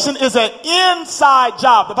 Salvation is an inside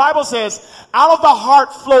job. The Bible says, out of the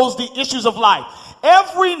heart flows the issues of life.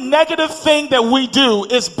 Every negative thing that we do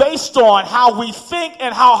is based on how we think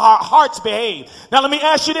and how our hearts behave. Now let me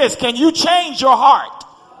ask you this. Can you change your heart?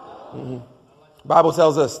 Bible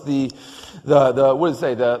tells us the what does it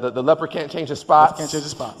say? The leper can't change his spots. Can't change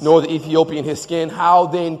his spots. Nor the Ethiopian his skin. How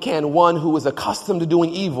then can one who is accustomed to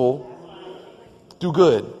doing evil do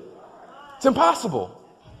good? It's impossible.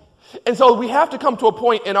 And so we have to come to a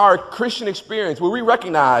point in our Christian experience where we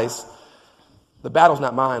recognize the battle's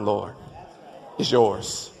not mine, Lord. It's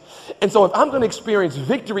yours. And so if I'm going to experience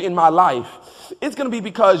victory in my life, it's going to be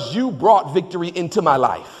because you brought victory into my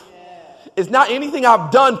life. It's not anything I've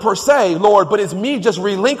done per se, Lord, but it's me just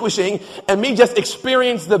relinquishing and me just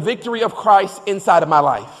experience the victory of Christ inside of my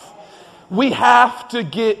life. We have to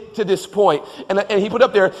get to this point. And he put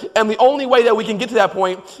up there, and the only way that we can get to that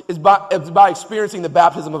point is by experiencing the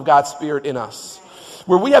baptism of God's Spirit in us.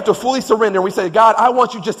 Where we have to fully surrender and we say, God, I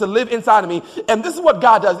want you just to live inside of me. And this is what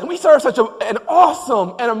God does. And we serve such an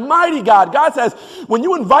awesome and a mighty God. God says, when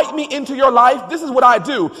you invite me into your life, this is what I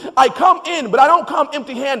do. I come in, but I don't come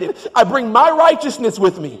empty-handed. I bring my righteousness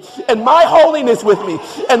with me and my holiness with me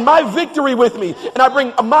and my victory with me. And I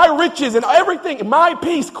bring my riches and everything, my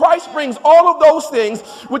peace. Christ brings all of those things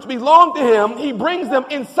which belong to him. He brings them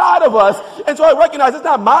inside of us. And so I recognize it's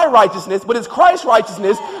not my righteousness, but it's Christ's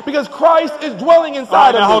righteousness because Christ is dwelling inside.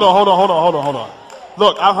 Now, hold on.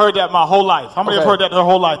 Look, I've heard that my whole life. How many have heard that their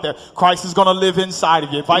whole life? That Christ is going to live inside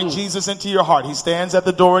of you. Invite Jesus into your heart. He stands at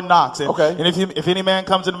the door and knocks. And if any man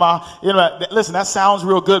comes into my, listen, that sounds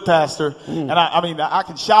real good, Pastor. And I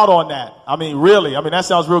can shout on that. Really, that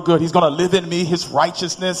sounds real good. He's going to live in me, his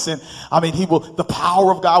righteousness. And the power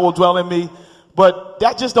of God will dwell in me. But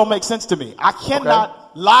that just don't make sense to me. I cannot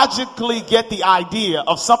logically get the idea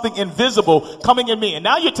of something invisible coming in me. And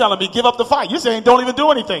now you're telling me give up the fight. You're saying don't even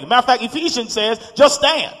do anything. Matter of fact, Ephesians says just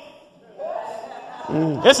stand.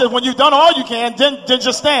 It says when you've done all you can, then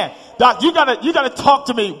just stand. Doc, you gotta talk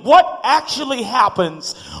to me. What actually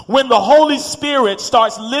happens when the Holy Spirit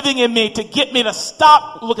starts living in me to get me to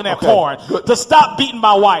stop looking at porn, to stop beating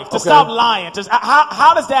my wife, to stop lying?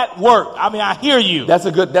 How does that work? I hear you. That's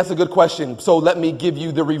a good question. So let me give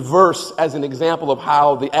you the reverse as an example of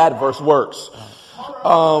how the adverse works.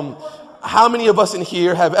 How many of us in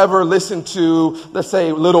here have ever listened to, let's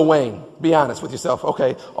say, Lil Wayne? Be honest with yourself.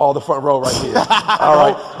 Okay, all the front row right here. All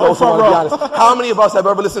right, those who want to be honest. How many of us have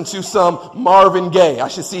ever listened to some Marvin Gaye? I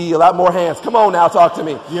should see a lot more hands. Come on now, talk to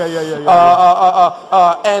me. Yeah.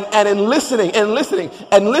 And in listening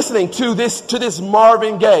to this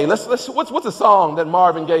Marvin Gaye. What's a song that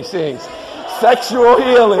Marvin Gaye sings? Sexual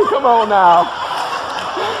Healing. Come on now.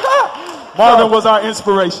 Marvin was our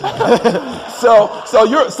inspiration.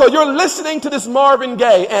 So you're listening to this Marvin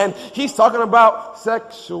Gaye, and he's talking about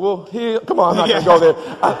sexual healing. Come on, I'm not gonna go there.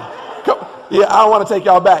 I don't want to take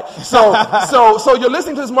y'all back. So you're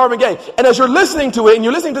listening to this Marvin Gaye, and as you're listening to it, and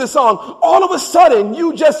you're listening to the song, all of a sudden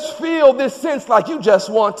you just feel this sense like you just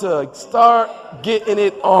want to start getting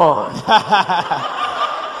it on.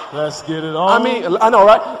 Let's get it on. I know,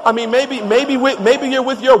 right? Maybe you're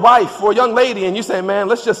with your wife or a young lady and you say, man,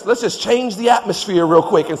 let's just change the atmosphere real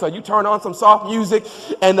quick. And so you turn on some soft music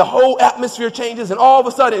and the whole atmosphere changes. And all of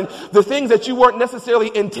a sudden, the things that you weren't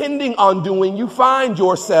necessarily intending on doing, you find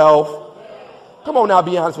yourself. Come on now,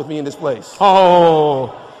 be honest with me in this place.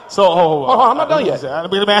 I'm not done yet.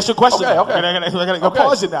 Let me ask you a question. Okay. I'm gonna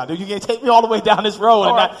pause it now. You can't take me all the way down this road.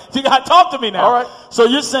 You gotta talk to me now. All right. So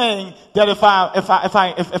you're saying that if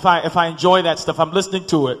I enjoy that stuff, I'm listening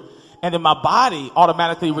to it, and then my body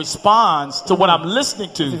automatically responds to what I'm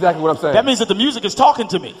listening to. That's exactly what I'm saying. That means that the music is talking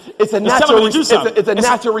to me. It's a natural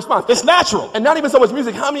response. It's natural. And not even so much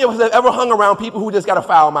music. How many of us have ever hung around people who just got a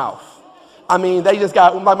foul mouth? They just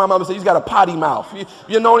got, like my mama said, you just got a potty mouth.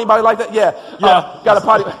 You know anybody like that? Yeah. Got a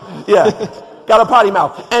potty. Yeah. Got a potty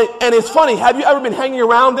mouth. And it's funny. Have you ever been hanging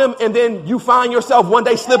around them and then you find yourself one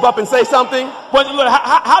day slip up and say something? But look,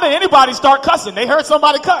 how did anybody start cussing? They heard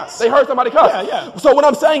somebody cuss. They heard somebody cuss. Yeah. So what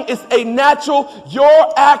I'm saying is a natural,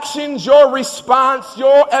 your actions, your response,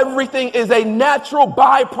 your everything is a natural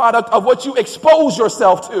byproduct of what you expose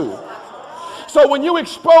yourself to. So when you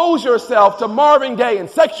expose yourself to Marvin Gaye and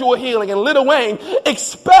Sexual Healing and Lil Wayne,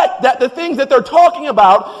 expect that the things that they're talking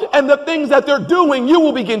about and the things that they're doing, you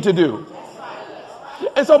will begin to do.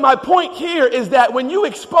 And so my point here is that when you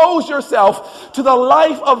expose yourself to the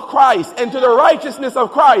life of Christ and to the righteousness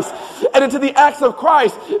of Christ and into the acts of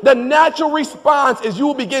Christ, the natural response is you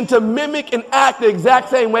will begin to mimic and act the exact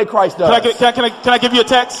same way Christ does. Can I give you a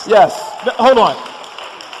text? Yes. Hold on.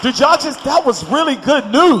 Did y'all that was really good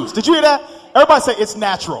news. Did you hear that? Everybody say it's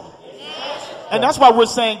natural. And that's why we're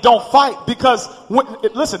saying don't fight, because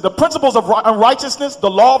listen, the principles of unrighteousness, the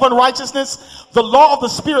law of unrighteousness, the law of the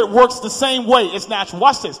Spirit works the same way. It's natural.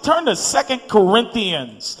 Watch this. Turn to 2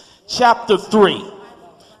 Corinthians chapter 3.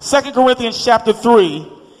 2 Corinthians chapter 3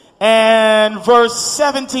 and verse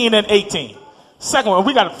 17 and 18. Second one,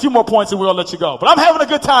 we got a few more points and we'll let you go. But I'm having a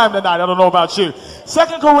good time tonight. I don't know about you. 2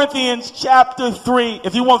 Corinthians chapter 3.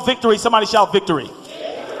 If you want victory, somebody shout victory.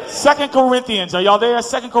 2 Corinthians, are y'all there?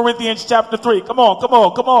 2 Corinthians chapter 3. Come on.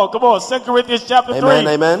 2 Corinthians chapter 3.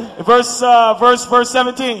 Amen. Verse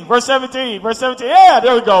 17. Verse 17. Yeah,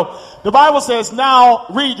 there we go. The Bible says, now,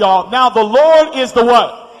 read y'all. Now the Lord is the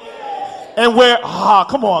what? And where,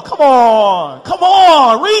 come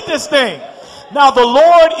on. Read this thing. Now the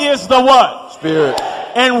Lord is the what? Spirit.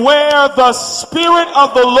 And where the Spirit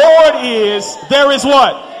of the Lord is, there is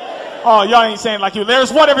what? Oh, y'all ain't saying like you.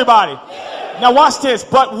 There's what, everybody? Now watch this.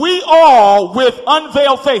 But we all with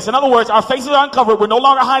unveiled face. In other words, our faces are uncovered. We're no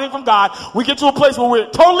longer hiding from God. We get to a place where we're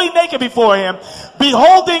totally naked before Him.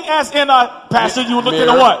 Beholding as in a, pastor, you would look in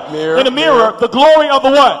a what? In a mirror. The glory of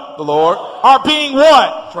the what? The Lord. Are being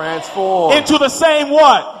what? Transformed. Into the same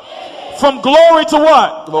what? From glory to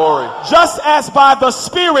what? Glory. Just as by the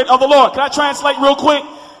Spirit of the Lord. Can I translate real quick?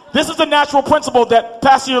 This is the natural principle that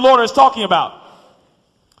Pastor Lord is talking about.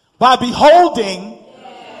 By beholding,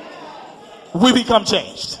 we become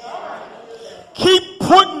changed. Keep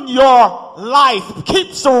putting your life,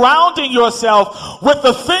 keep surrounding yourself with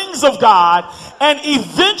the things of God, and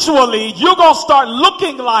eventually you're going to start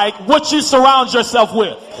looking like what you surround yourself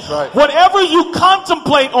with. That's right. Whatever you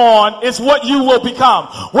contemplate on is what you will become.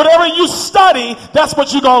 Whatever you study, that's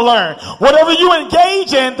what you're going to learn. Whatever you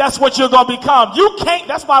engage in, that's what you're going to become. You can't,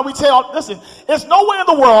 that's why we tell, listen, there's no way in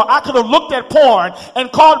the world I could have looked at porn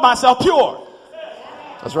and called myself pure.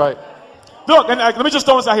 That's right. Look, and let me just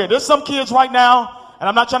throw this out here. There's some kids right now, and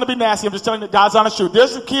I'm not trying to be nasty, I'm just telling you God's honest truth.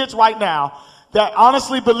 There's some kids right now that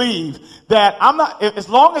honestly believe that I'm not, as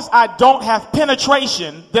long as I don't have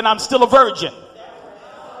penetration, then I'm still a virgin.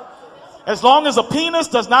 As long as a penis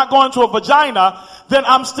does not go into a vagina, then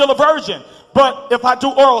I'm still a virgin. But if I do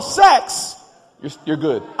oral sex, you're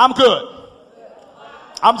good. I'm good.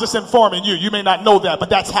 I'm just informing you. You may not know that, but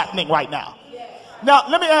that's happening right now. Now,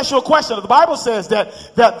 let me ask you a question. The Bible says that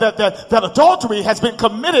adultery has been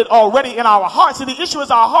committed already in our hearts. See, the issue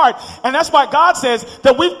is our heart. And that's why God says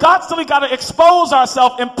that we've constantly got to expose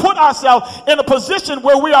ourselves and put ourselves in a position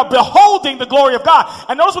where we are beholding the glory of God.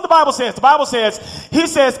 And notice what the Bible says. The Bible says, He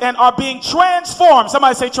says, and are being transformed.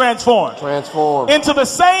 Somebody say transformed. Transformed. Into the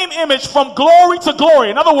same image from glory to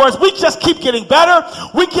glory. In other words, we just keep getting better.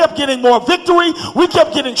 We kept getting more victory. We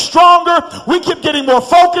kept getting stronger. We keep getting more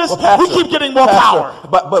focused. We keep getting more power.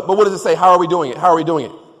 But what does it say? How are we doing it? How are we doing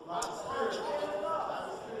it?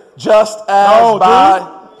 Just as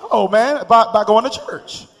by going to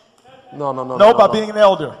church. No, by being an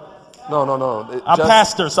elder. No. I'm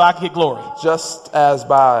pastor, so I can get glory. Just as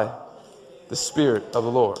by the Spirit of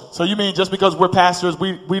the Lord. So you mean just because we're pastors,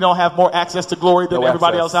 we don't have more access to glory than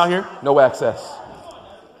everybody else out here? No access.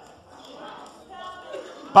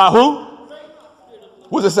 By who?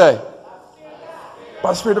 What does it say? By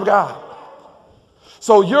the Spirit of God.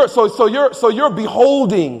 So you're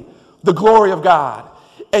beholding the glory of God,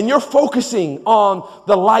 and you're focusing on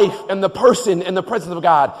the life and the person and the presence of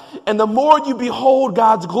God. And the more you behold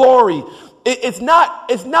God's glory, it's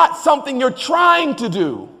not something you're trying to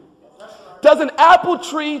do. Does an apple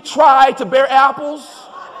tree try to bear apples?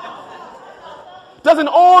 Does an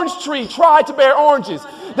orange tree try to bear oranges?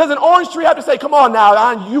 Does an orange tree have to say, come on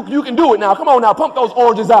now, you can do it now. Come on now, pump those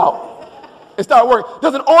oranges out and start working.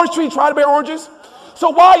 Does an orange tree try to bear oranges? So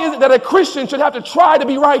why is it that a Christian should have to try to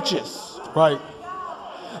be righteous? Right.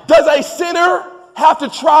 Does a sinner have to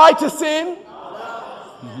try to sin?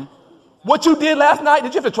 Mm-hmm. What you did last night,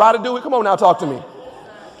 did you have to try to do it? Come on now, talk to me.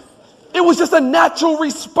 It was just a natural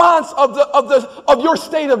response of your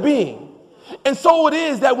state of being. And so it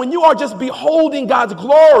is that when you are just beholding God's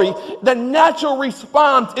glory, the natural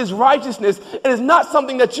response is righteousness. It is not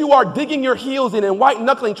something that you are digging your heels in and white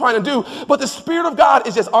knuckling trying to do, but the Spirit of God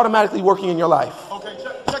is just automatically working in your life. Okay,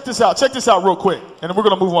 check this out. Check this out real quick. And then we're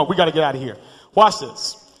going to move on. We got to get out of here. Watch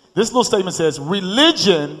this. This little statement says,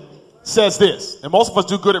 religion says this. And most of us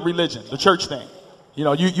do good at religion, the church thing. You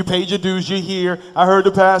know, you paid your dues, you're here. I heard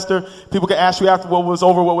the pastor. People can ask you after what was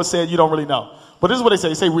over, what was said. You don't really know. But this is what they say.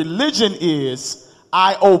 They say religion is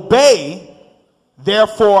I obey,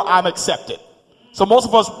 therefore I'm accepted. So most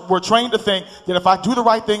of us were trained to think that if I do the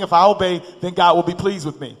right thing, if I obey, then God will be pleased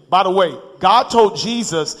with me. By the way, God told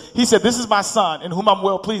Jesus, he said, this is my son in whom I'm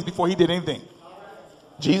well pleased before he did anything.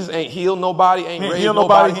 Jesus ain't healed nobody, ain't raised healed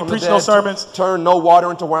nobody, he preached no sermons. Turned no water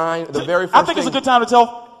into wine. The very first I think it's a good time to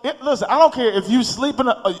tell. Listen, I don't care if you sleep in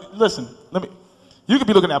listen, you could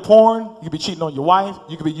be looking at porn. You could be cheating on your wife.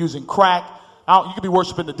 You could be using crack. You could be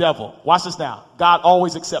worshiping the devil. Watch this now. God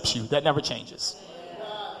always accepts you. That never changes.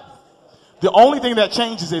 The only thing that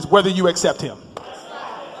changes is whether you accept him.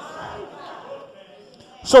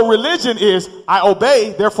 So religion is I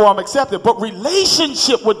obey, therefore I'm accepted. But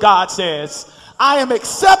relationship with God says I am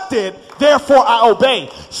accepted, therefore I obey.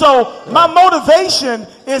 So my motivation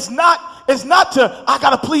is not to, I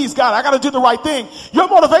got to please God. I got to do the right thing. Your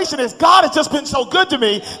motivation is God has just been so good to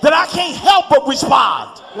me that I can't help but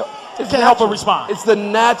respond. Can't help but respond. It's the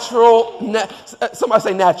natural. Somebody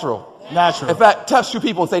say natural. Natural. In fact, touch two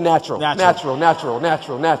people and say natural. Natural.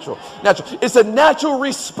 It's a natural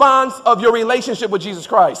response of your relationship with Jesus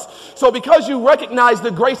Christ. So because you recognize the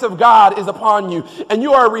grace of God is upon you and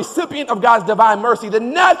you are a recipient of God's divine mercy, the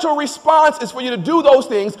natural response is for you to do those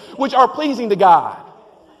things which are pleasing to God.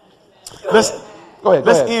 Let's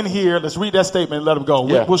ahead. end here. Let's read that statement and let them go.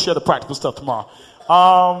 Yeah. We'll share the practical stuff tomorrow.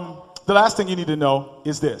 The last thing you need to know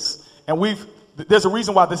is this. And there's a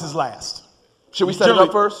reason why this is last. Should we set it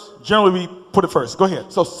up first? Generally, we put it first. Go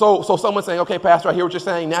ahead. So someone's saying, okay, Pastor, I hear what you're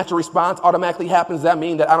saying. Natural response automatically happens. Does that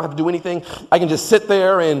mean that I don't have to do anything? I can just sit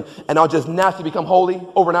there and I'll just naturally become holy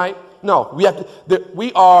overnight? No,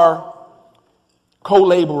 we are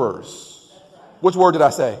co-laborers. Which word did I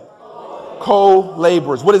say?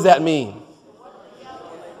 Co-laborers. What does that mean?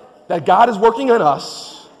 That God is working in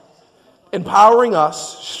us, empowering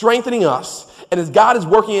us, strengthening us, and as God is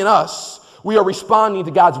working in us, we are responding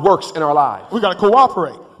to God's works in our lives. We got to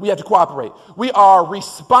cooperate. We have to cooperate. We are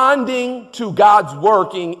responding to God's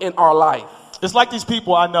working in our life. It's like these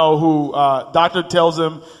people I know who doctor tells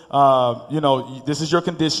them, this is your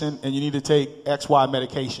condition and you need to take XY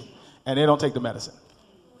medication, and they don't take the medicine.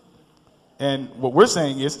 And what we're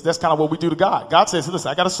saying is that's kind of what we do to God. God says, listen,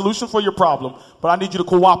 I got a solution for your problem, but I need you to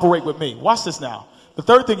cooperate with me. Watch this now. The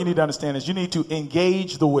third thing you need to understand is you need to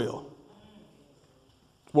engage the will.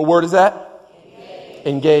 What word is that?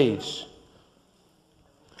 Engage.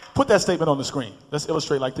 Put that statement on the screen. Let's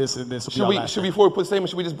illustrate like this, and this will be our last thing. Before we put the statement,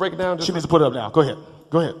 should we just break it down? She needs to put it up now. Go ahead.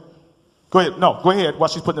 No, go ahead while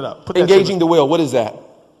she's putting it up. Engaging the will. What is that?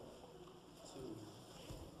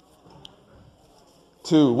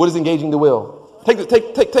 2. What is engaging the will? Take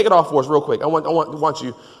it off for us real quick. I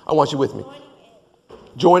want you with me.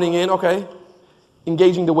 Joining in, okay.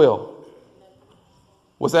 Engaging the will.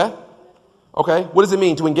 What's that? Okay. What does it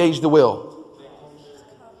mean to engage the will?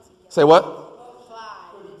 Say what?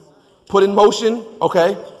 Put in motion.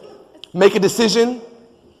 Okay. Make a decision.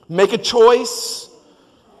 Make a choice.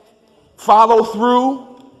 Follow through.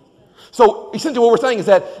 So essentially what we're saying is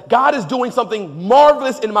that God is doing something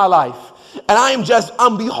marvelous in my life. And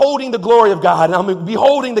I'm beholding the glory of God, and I'm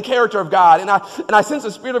beholding the character of God, and I sense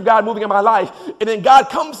the Spirit of God moving in my life. And then God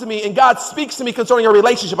comes to me and God speaks to me concerning a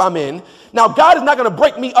relationship I'm in. Now God is not going to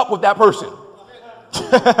break me up with that person.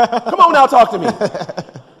 Come on now, talk to me.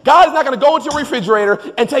 God is not going to go into your refrigerator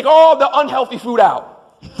and take all the unhealthy food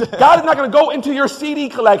out. God is not going to go into your CD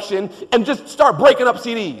collection and just start breaking up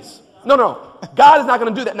CDs. No. God is not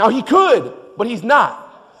going to do that. Now he could, but he's not.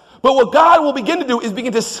 But what God will begin to do is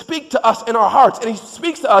begin to speak to us in our hearts. And he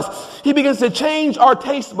speaks to us. He begins to change our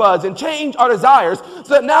taste buds and change our desires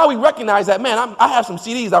so that now we recognize that, man, I have some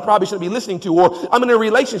CDs I probably shouldn't be listening to, or I'm in a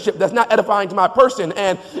relationship that's not edifying to my person.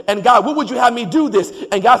 And God, what would you have me do this?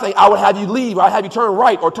 And God's saying, I would have you leave, or I'd have you turn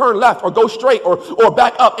right or turn left or go straight or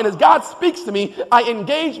back up. And as God speaks to me, I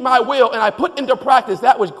engage my will and I put into practice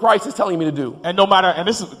that which Christ is telling me to do. And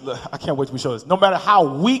I can't wait till we show this. No matter how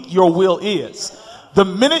weak your will is, the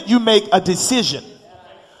minute you make a decision,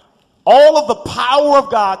 All of the power of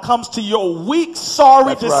God comes to your weak,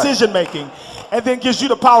 sorry decision making, and then gives you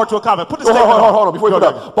the power to accomplish. Put this hold on. Before you put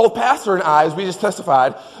it up, both Pastor and I, as we just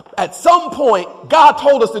testified, at some point, God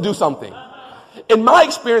told us to do something. In my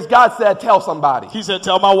experience, God said, tell somebody. He said,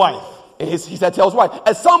 tell my wife. And he said, tell his wife.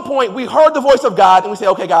 At some point, we heard the voice of God, and we said,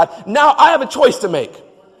 okay, God, now I have a choice to make.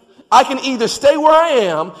 I can either stay where I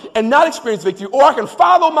am and not experience victory, or I can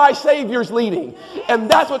follow my Savior's leading. And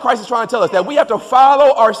that's what Christ is trying to tell us, that we have to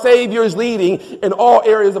follow our Savior's leading in all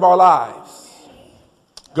areas of our lives.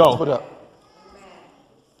 Go. Put up.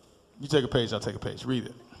 You take a page, I'll take a page. Read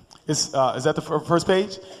it. Is that the first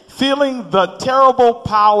page? Feeling the terrible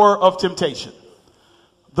power of temptation.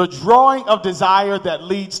 The drawing of desire that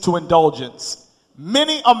leads to indulgence.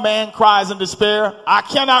 Many a man cries in despair, I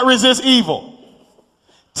cannot resist evil.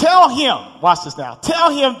 Tell him, watch this now, tell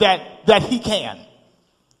him that he can,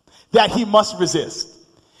 that he must resist.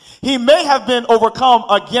 He may have been overcome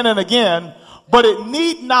again and again, but it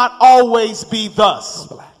need not always be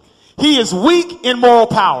thus. He is weak in moral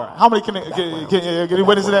power. How many can you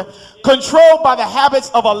witness that? Controlled by the habits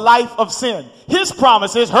of a life of sin. His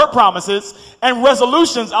promises, her promises, and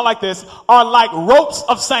resolutions, I like this, are like ropes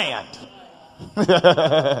of sand.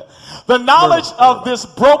 The knowledge of this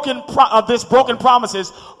broken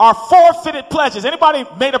promises are forfeited pledges. Anybody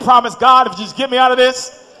made a promise, God, if you just get me out of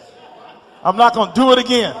this, I'm not going to do it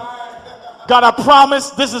again. God, I promise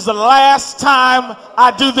this is the last time I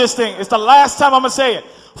do this thing. It's the last time I'm going to say it.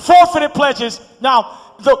 Forfeited pledges. Now,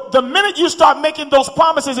 the minute you start making those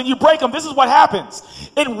promises and you break them, this is what happens.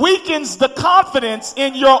 It weakens the confidence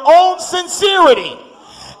in your own sincerity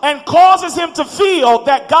and causes him to feel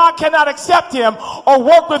that God cannot accept him or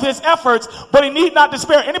work with his efforts, but he need not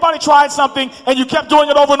despair. Anybody tried something and you kept doing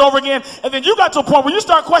it over and over again, and then you got to a point where you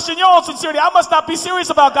start questioning your own sincerity. I must not be serious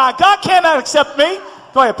about God. God cannot accept me.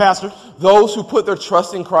 Go ahead, Pastor. Those who put their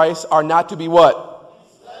trust in Christ are not to be what?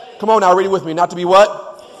 Come on now, read it with me. Not to be what?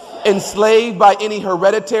 Enslaved by any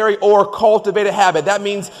hereditary or cultivated habit. That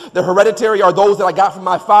means the hereditary are those that I got from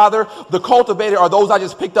my father. The cultivated are those I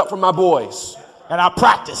just picked up from my boys. And I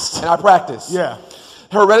practiced. Yeah.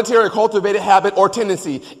 Hereditary or cultivated habit or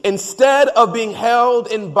tendency. Instead of being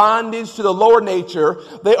held in bondage to the lower nature,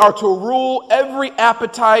 they are to rule every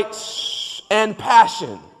appetite and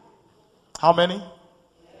passion. How many?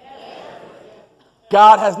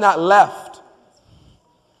 God has not left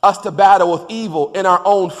us to battle with evil in our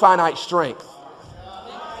own finite strength.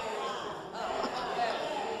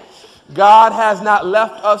 God has not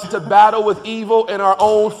left us to battle with evil in our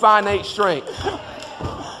own finite strength.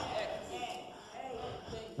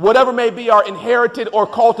 Whatever may be our inherited or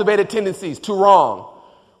cultivated tendencies to wrong,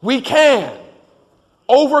 we can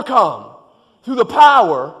overcome through the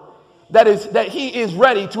power that he is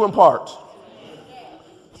ready to impart.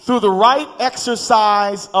 Through the right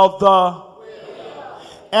exercise of the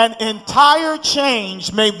an entire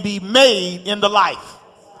change may be made in the life.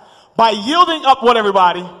 By yielding up what,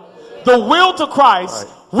 everybody? The will to Christ.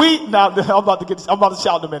 Right. I'm about to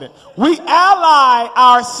shout in a minute. We ally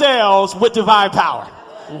ourselves with divine power.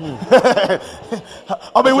 Mm-hmm.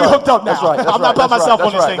 I mean, we hooked up now. That's right. I'm not putting myself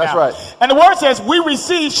on this thing now. Right. And the word says we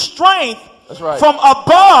receive strength right. from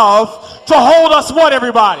above to hold us what,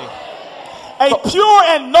 everybody? A pure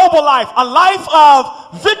and noble life, a life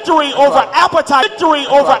of victory over appetite. Victory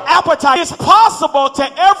over appetite is possible to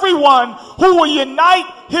everyone who will unite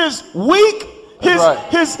his weak,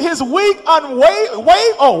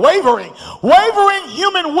 wavering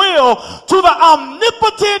human will to the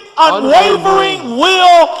omnipotent, unwavering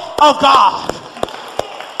will of God.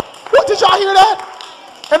 What, did y'all hear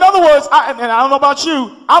that? In other words, I don't know about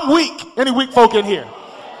you, I'm weak. Any weak folk in here?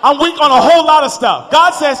 I'm weak on a whole lot of stuff.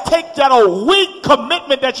 God says, take that old weak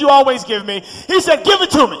commitment that you always give me. He said, give it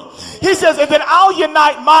to me. He says, and then I'll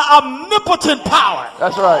unite my omnipotent power.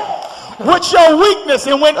 That's right. With your weakness.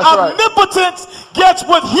 And when omnipotence gets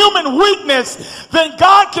with human weakness, then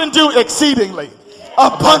God can do exceedingly,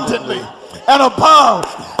 abundantly, and above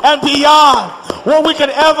and beyond what we could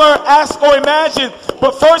ever ask or imagine.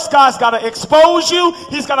 But first, God's got to expose you.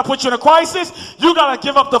 He's got to put you in a crisis. You got to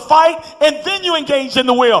give up the fight, and then you engage in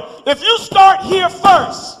the will. If you start here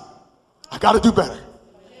first, I got to do better.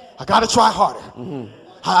 I got to try harder.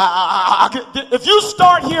 Mm-hmm. If you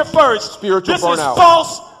start here first, spiritual this burnout. Is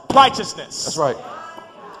false righteousness. That's right.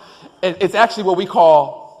 It's actually what we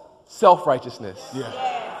call self-righteousness. Yeah.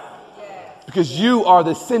 Because you are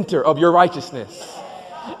the center of your righteousness.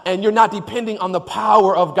 and you're not depending on the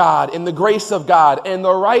power of God and the grace of God and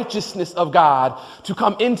the righteousness of God to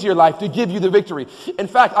come into your life to give you the victory. In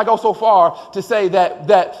fact, I go so far to say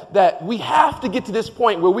that we have to get to this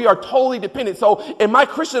point where we are totally dependent. So in my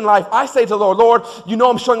Christian life, I say to the Lord, Lord, you know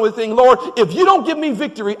I'm struggling with a thing. Lord, if you don't give me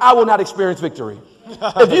victory, I will not experience victory.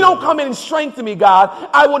 If you don't come in and strengthen me, God,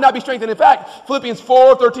 I will not be strengthened. In fact, Philippians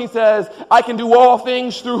 4:13 says, I can do all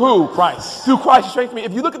things through who? Christ. Through Christ who strengthens me.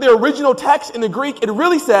 If you look at the original text in the Greek, it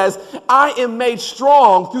really says, I am made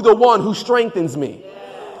strong through the one who strengthens me.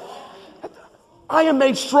 I am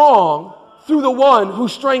made strong through the one who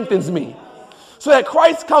strengthens me. So that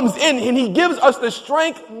Christ comes in and he gives us the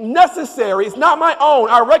strength necessary. It's not my own.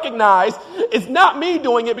 I recognize it's not me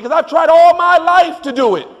doing it because I've tried all my life to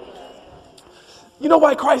do it. You know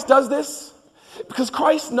why Christ does this? Because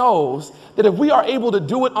Christ knows that if we are able to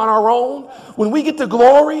do it on our own, when we get to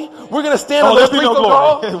glory, we're going to stand on the streets of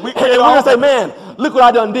gold and we're going to say, man, look what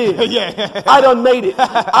I done did. Yeah. I done made it.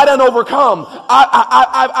 I done overcome.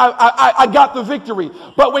 I got the victory.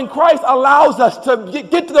 But when Christ allows us to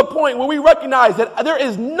get to the point where we recognize that there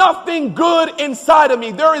is nothing good inside of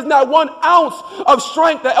me, there is not 1 ounce of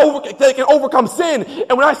strength that can overcome sin.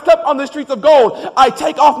 And when I step on the streets of gold, I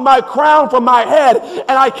take off my crown from my head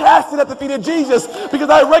and I cast it at the feet of Jesus because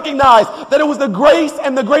I recognize that it was the grace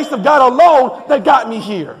and the grace of God alone that got me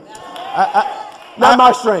here. Not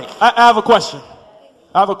my strength. I have a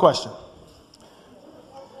question.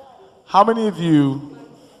 How many of you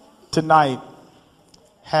tonight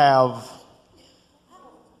have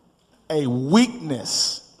a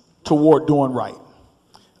weakness toward doing right?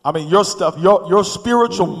 I mean, your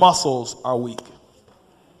spiritual muscles are weak.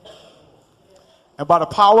 And by the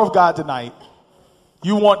power of God tonight,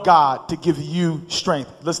 you want God to give you strength.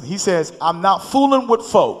 Listen, he says, I'm not fooling with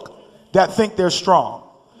folk that think they're strong.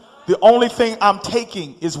 The only thing I'm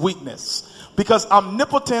taking is weakness. Because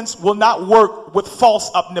omnipotence will not work with false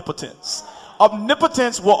omnipotence.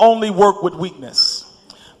 Omnipotence will only work with weakness.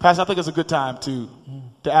 Pastor, I think it's a good time to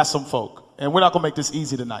ask some folk. And we're not going to make this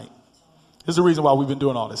easy tonight. There's a reason why we've been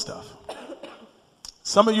doing all this stuff.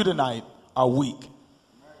 Some of you tonight are weak.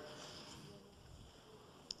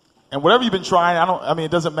 And whatever you've been trying,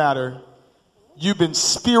 it doesn't matter. You've been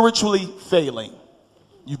spiritually failing.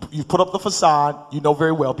 You've put up the facade. You know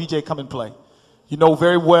very well. BJ, come and play. You know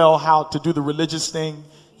very well how to do the religious thing.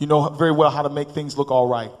 You know very well how to make things look all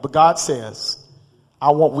right. But God says,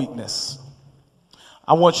 I want weakness.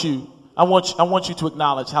 I want you to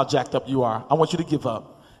acknowledge how jacked up you are. I want you to give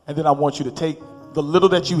up. And then I want you to take the little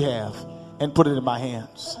that you have and put it in my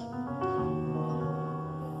hands.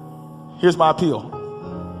 Here's my appeal.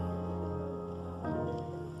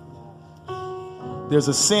 There's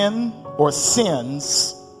a sin or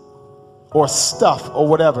sins or stuff or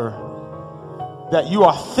whatever that you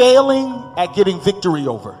are failing at getting victory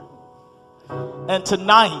over. And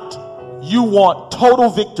tonight, you want total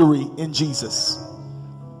victory in Jesus.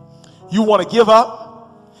 You want to give up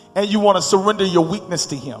and you want to surrender your weakness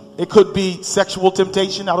to him. It could be sexual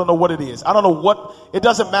temptation. I don't know what it is. It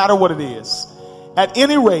doesn't matter what it is. At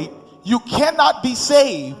any rate, you cannot be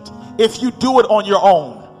saved if you do it on your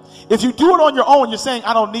own. If you do it on your own, you're saying,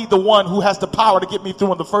 I don't need the one who has the power to get me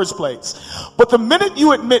through in the first place. But the minute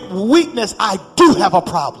you admit weakness, I do have a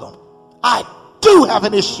problem. I do have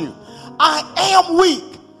an issue. I am weak.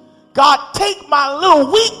 God, take my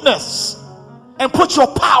little weakness and put your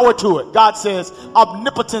power to it. God says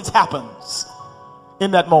omnipotence happens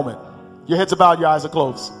in that moment. Your heads are bowed, your eyes are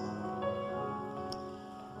closed.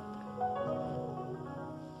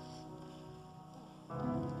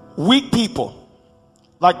 Weak people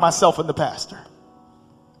like myself and the pastor,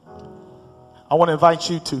 I want to invite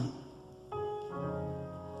you to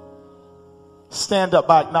stand up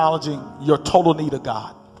by acknowledging your total need of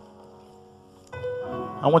God.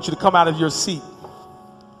 I want you to come out of your seat.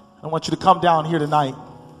 I want you to come down here tonight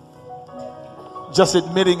just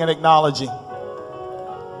admitting and acknowledging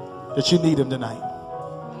that you need him tonight.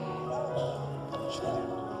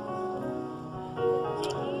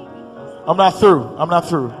 I'm not through.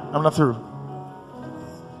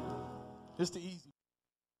 Just the easy.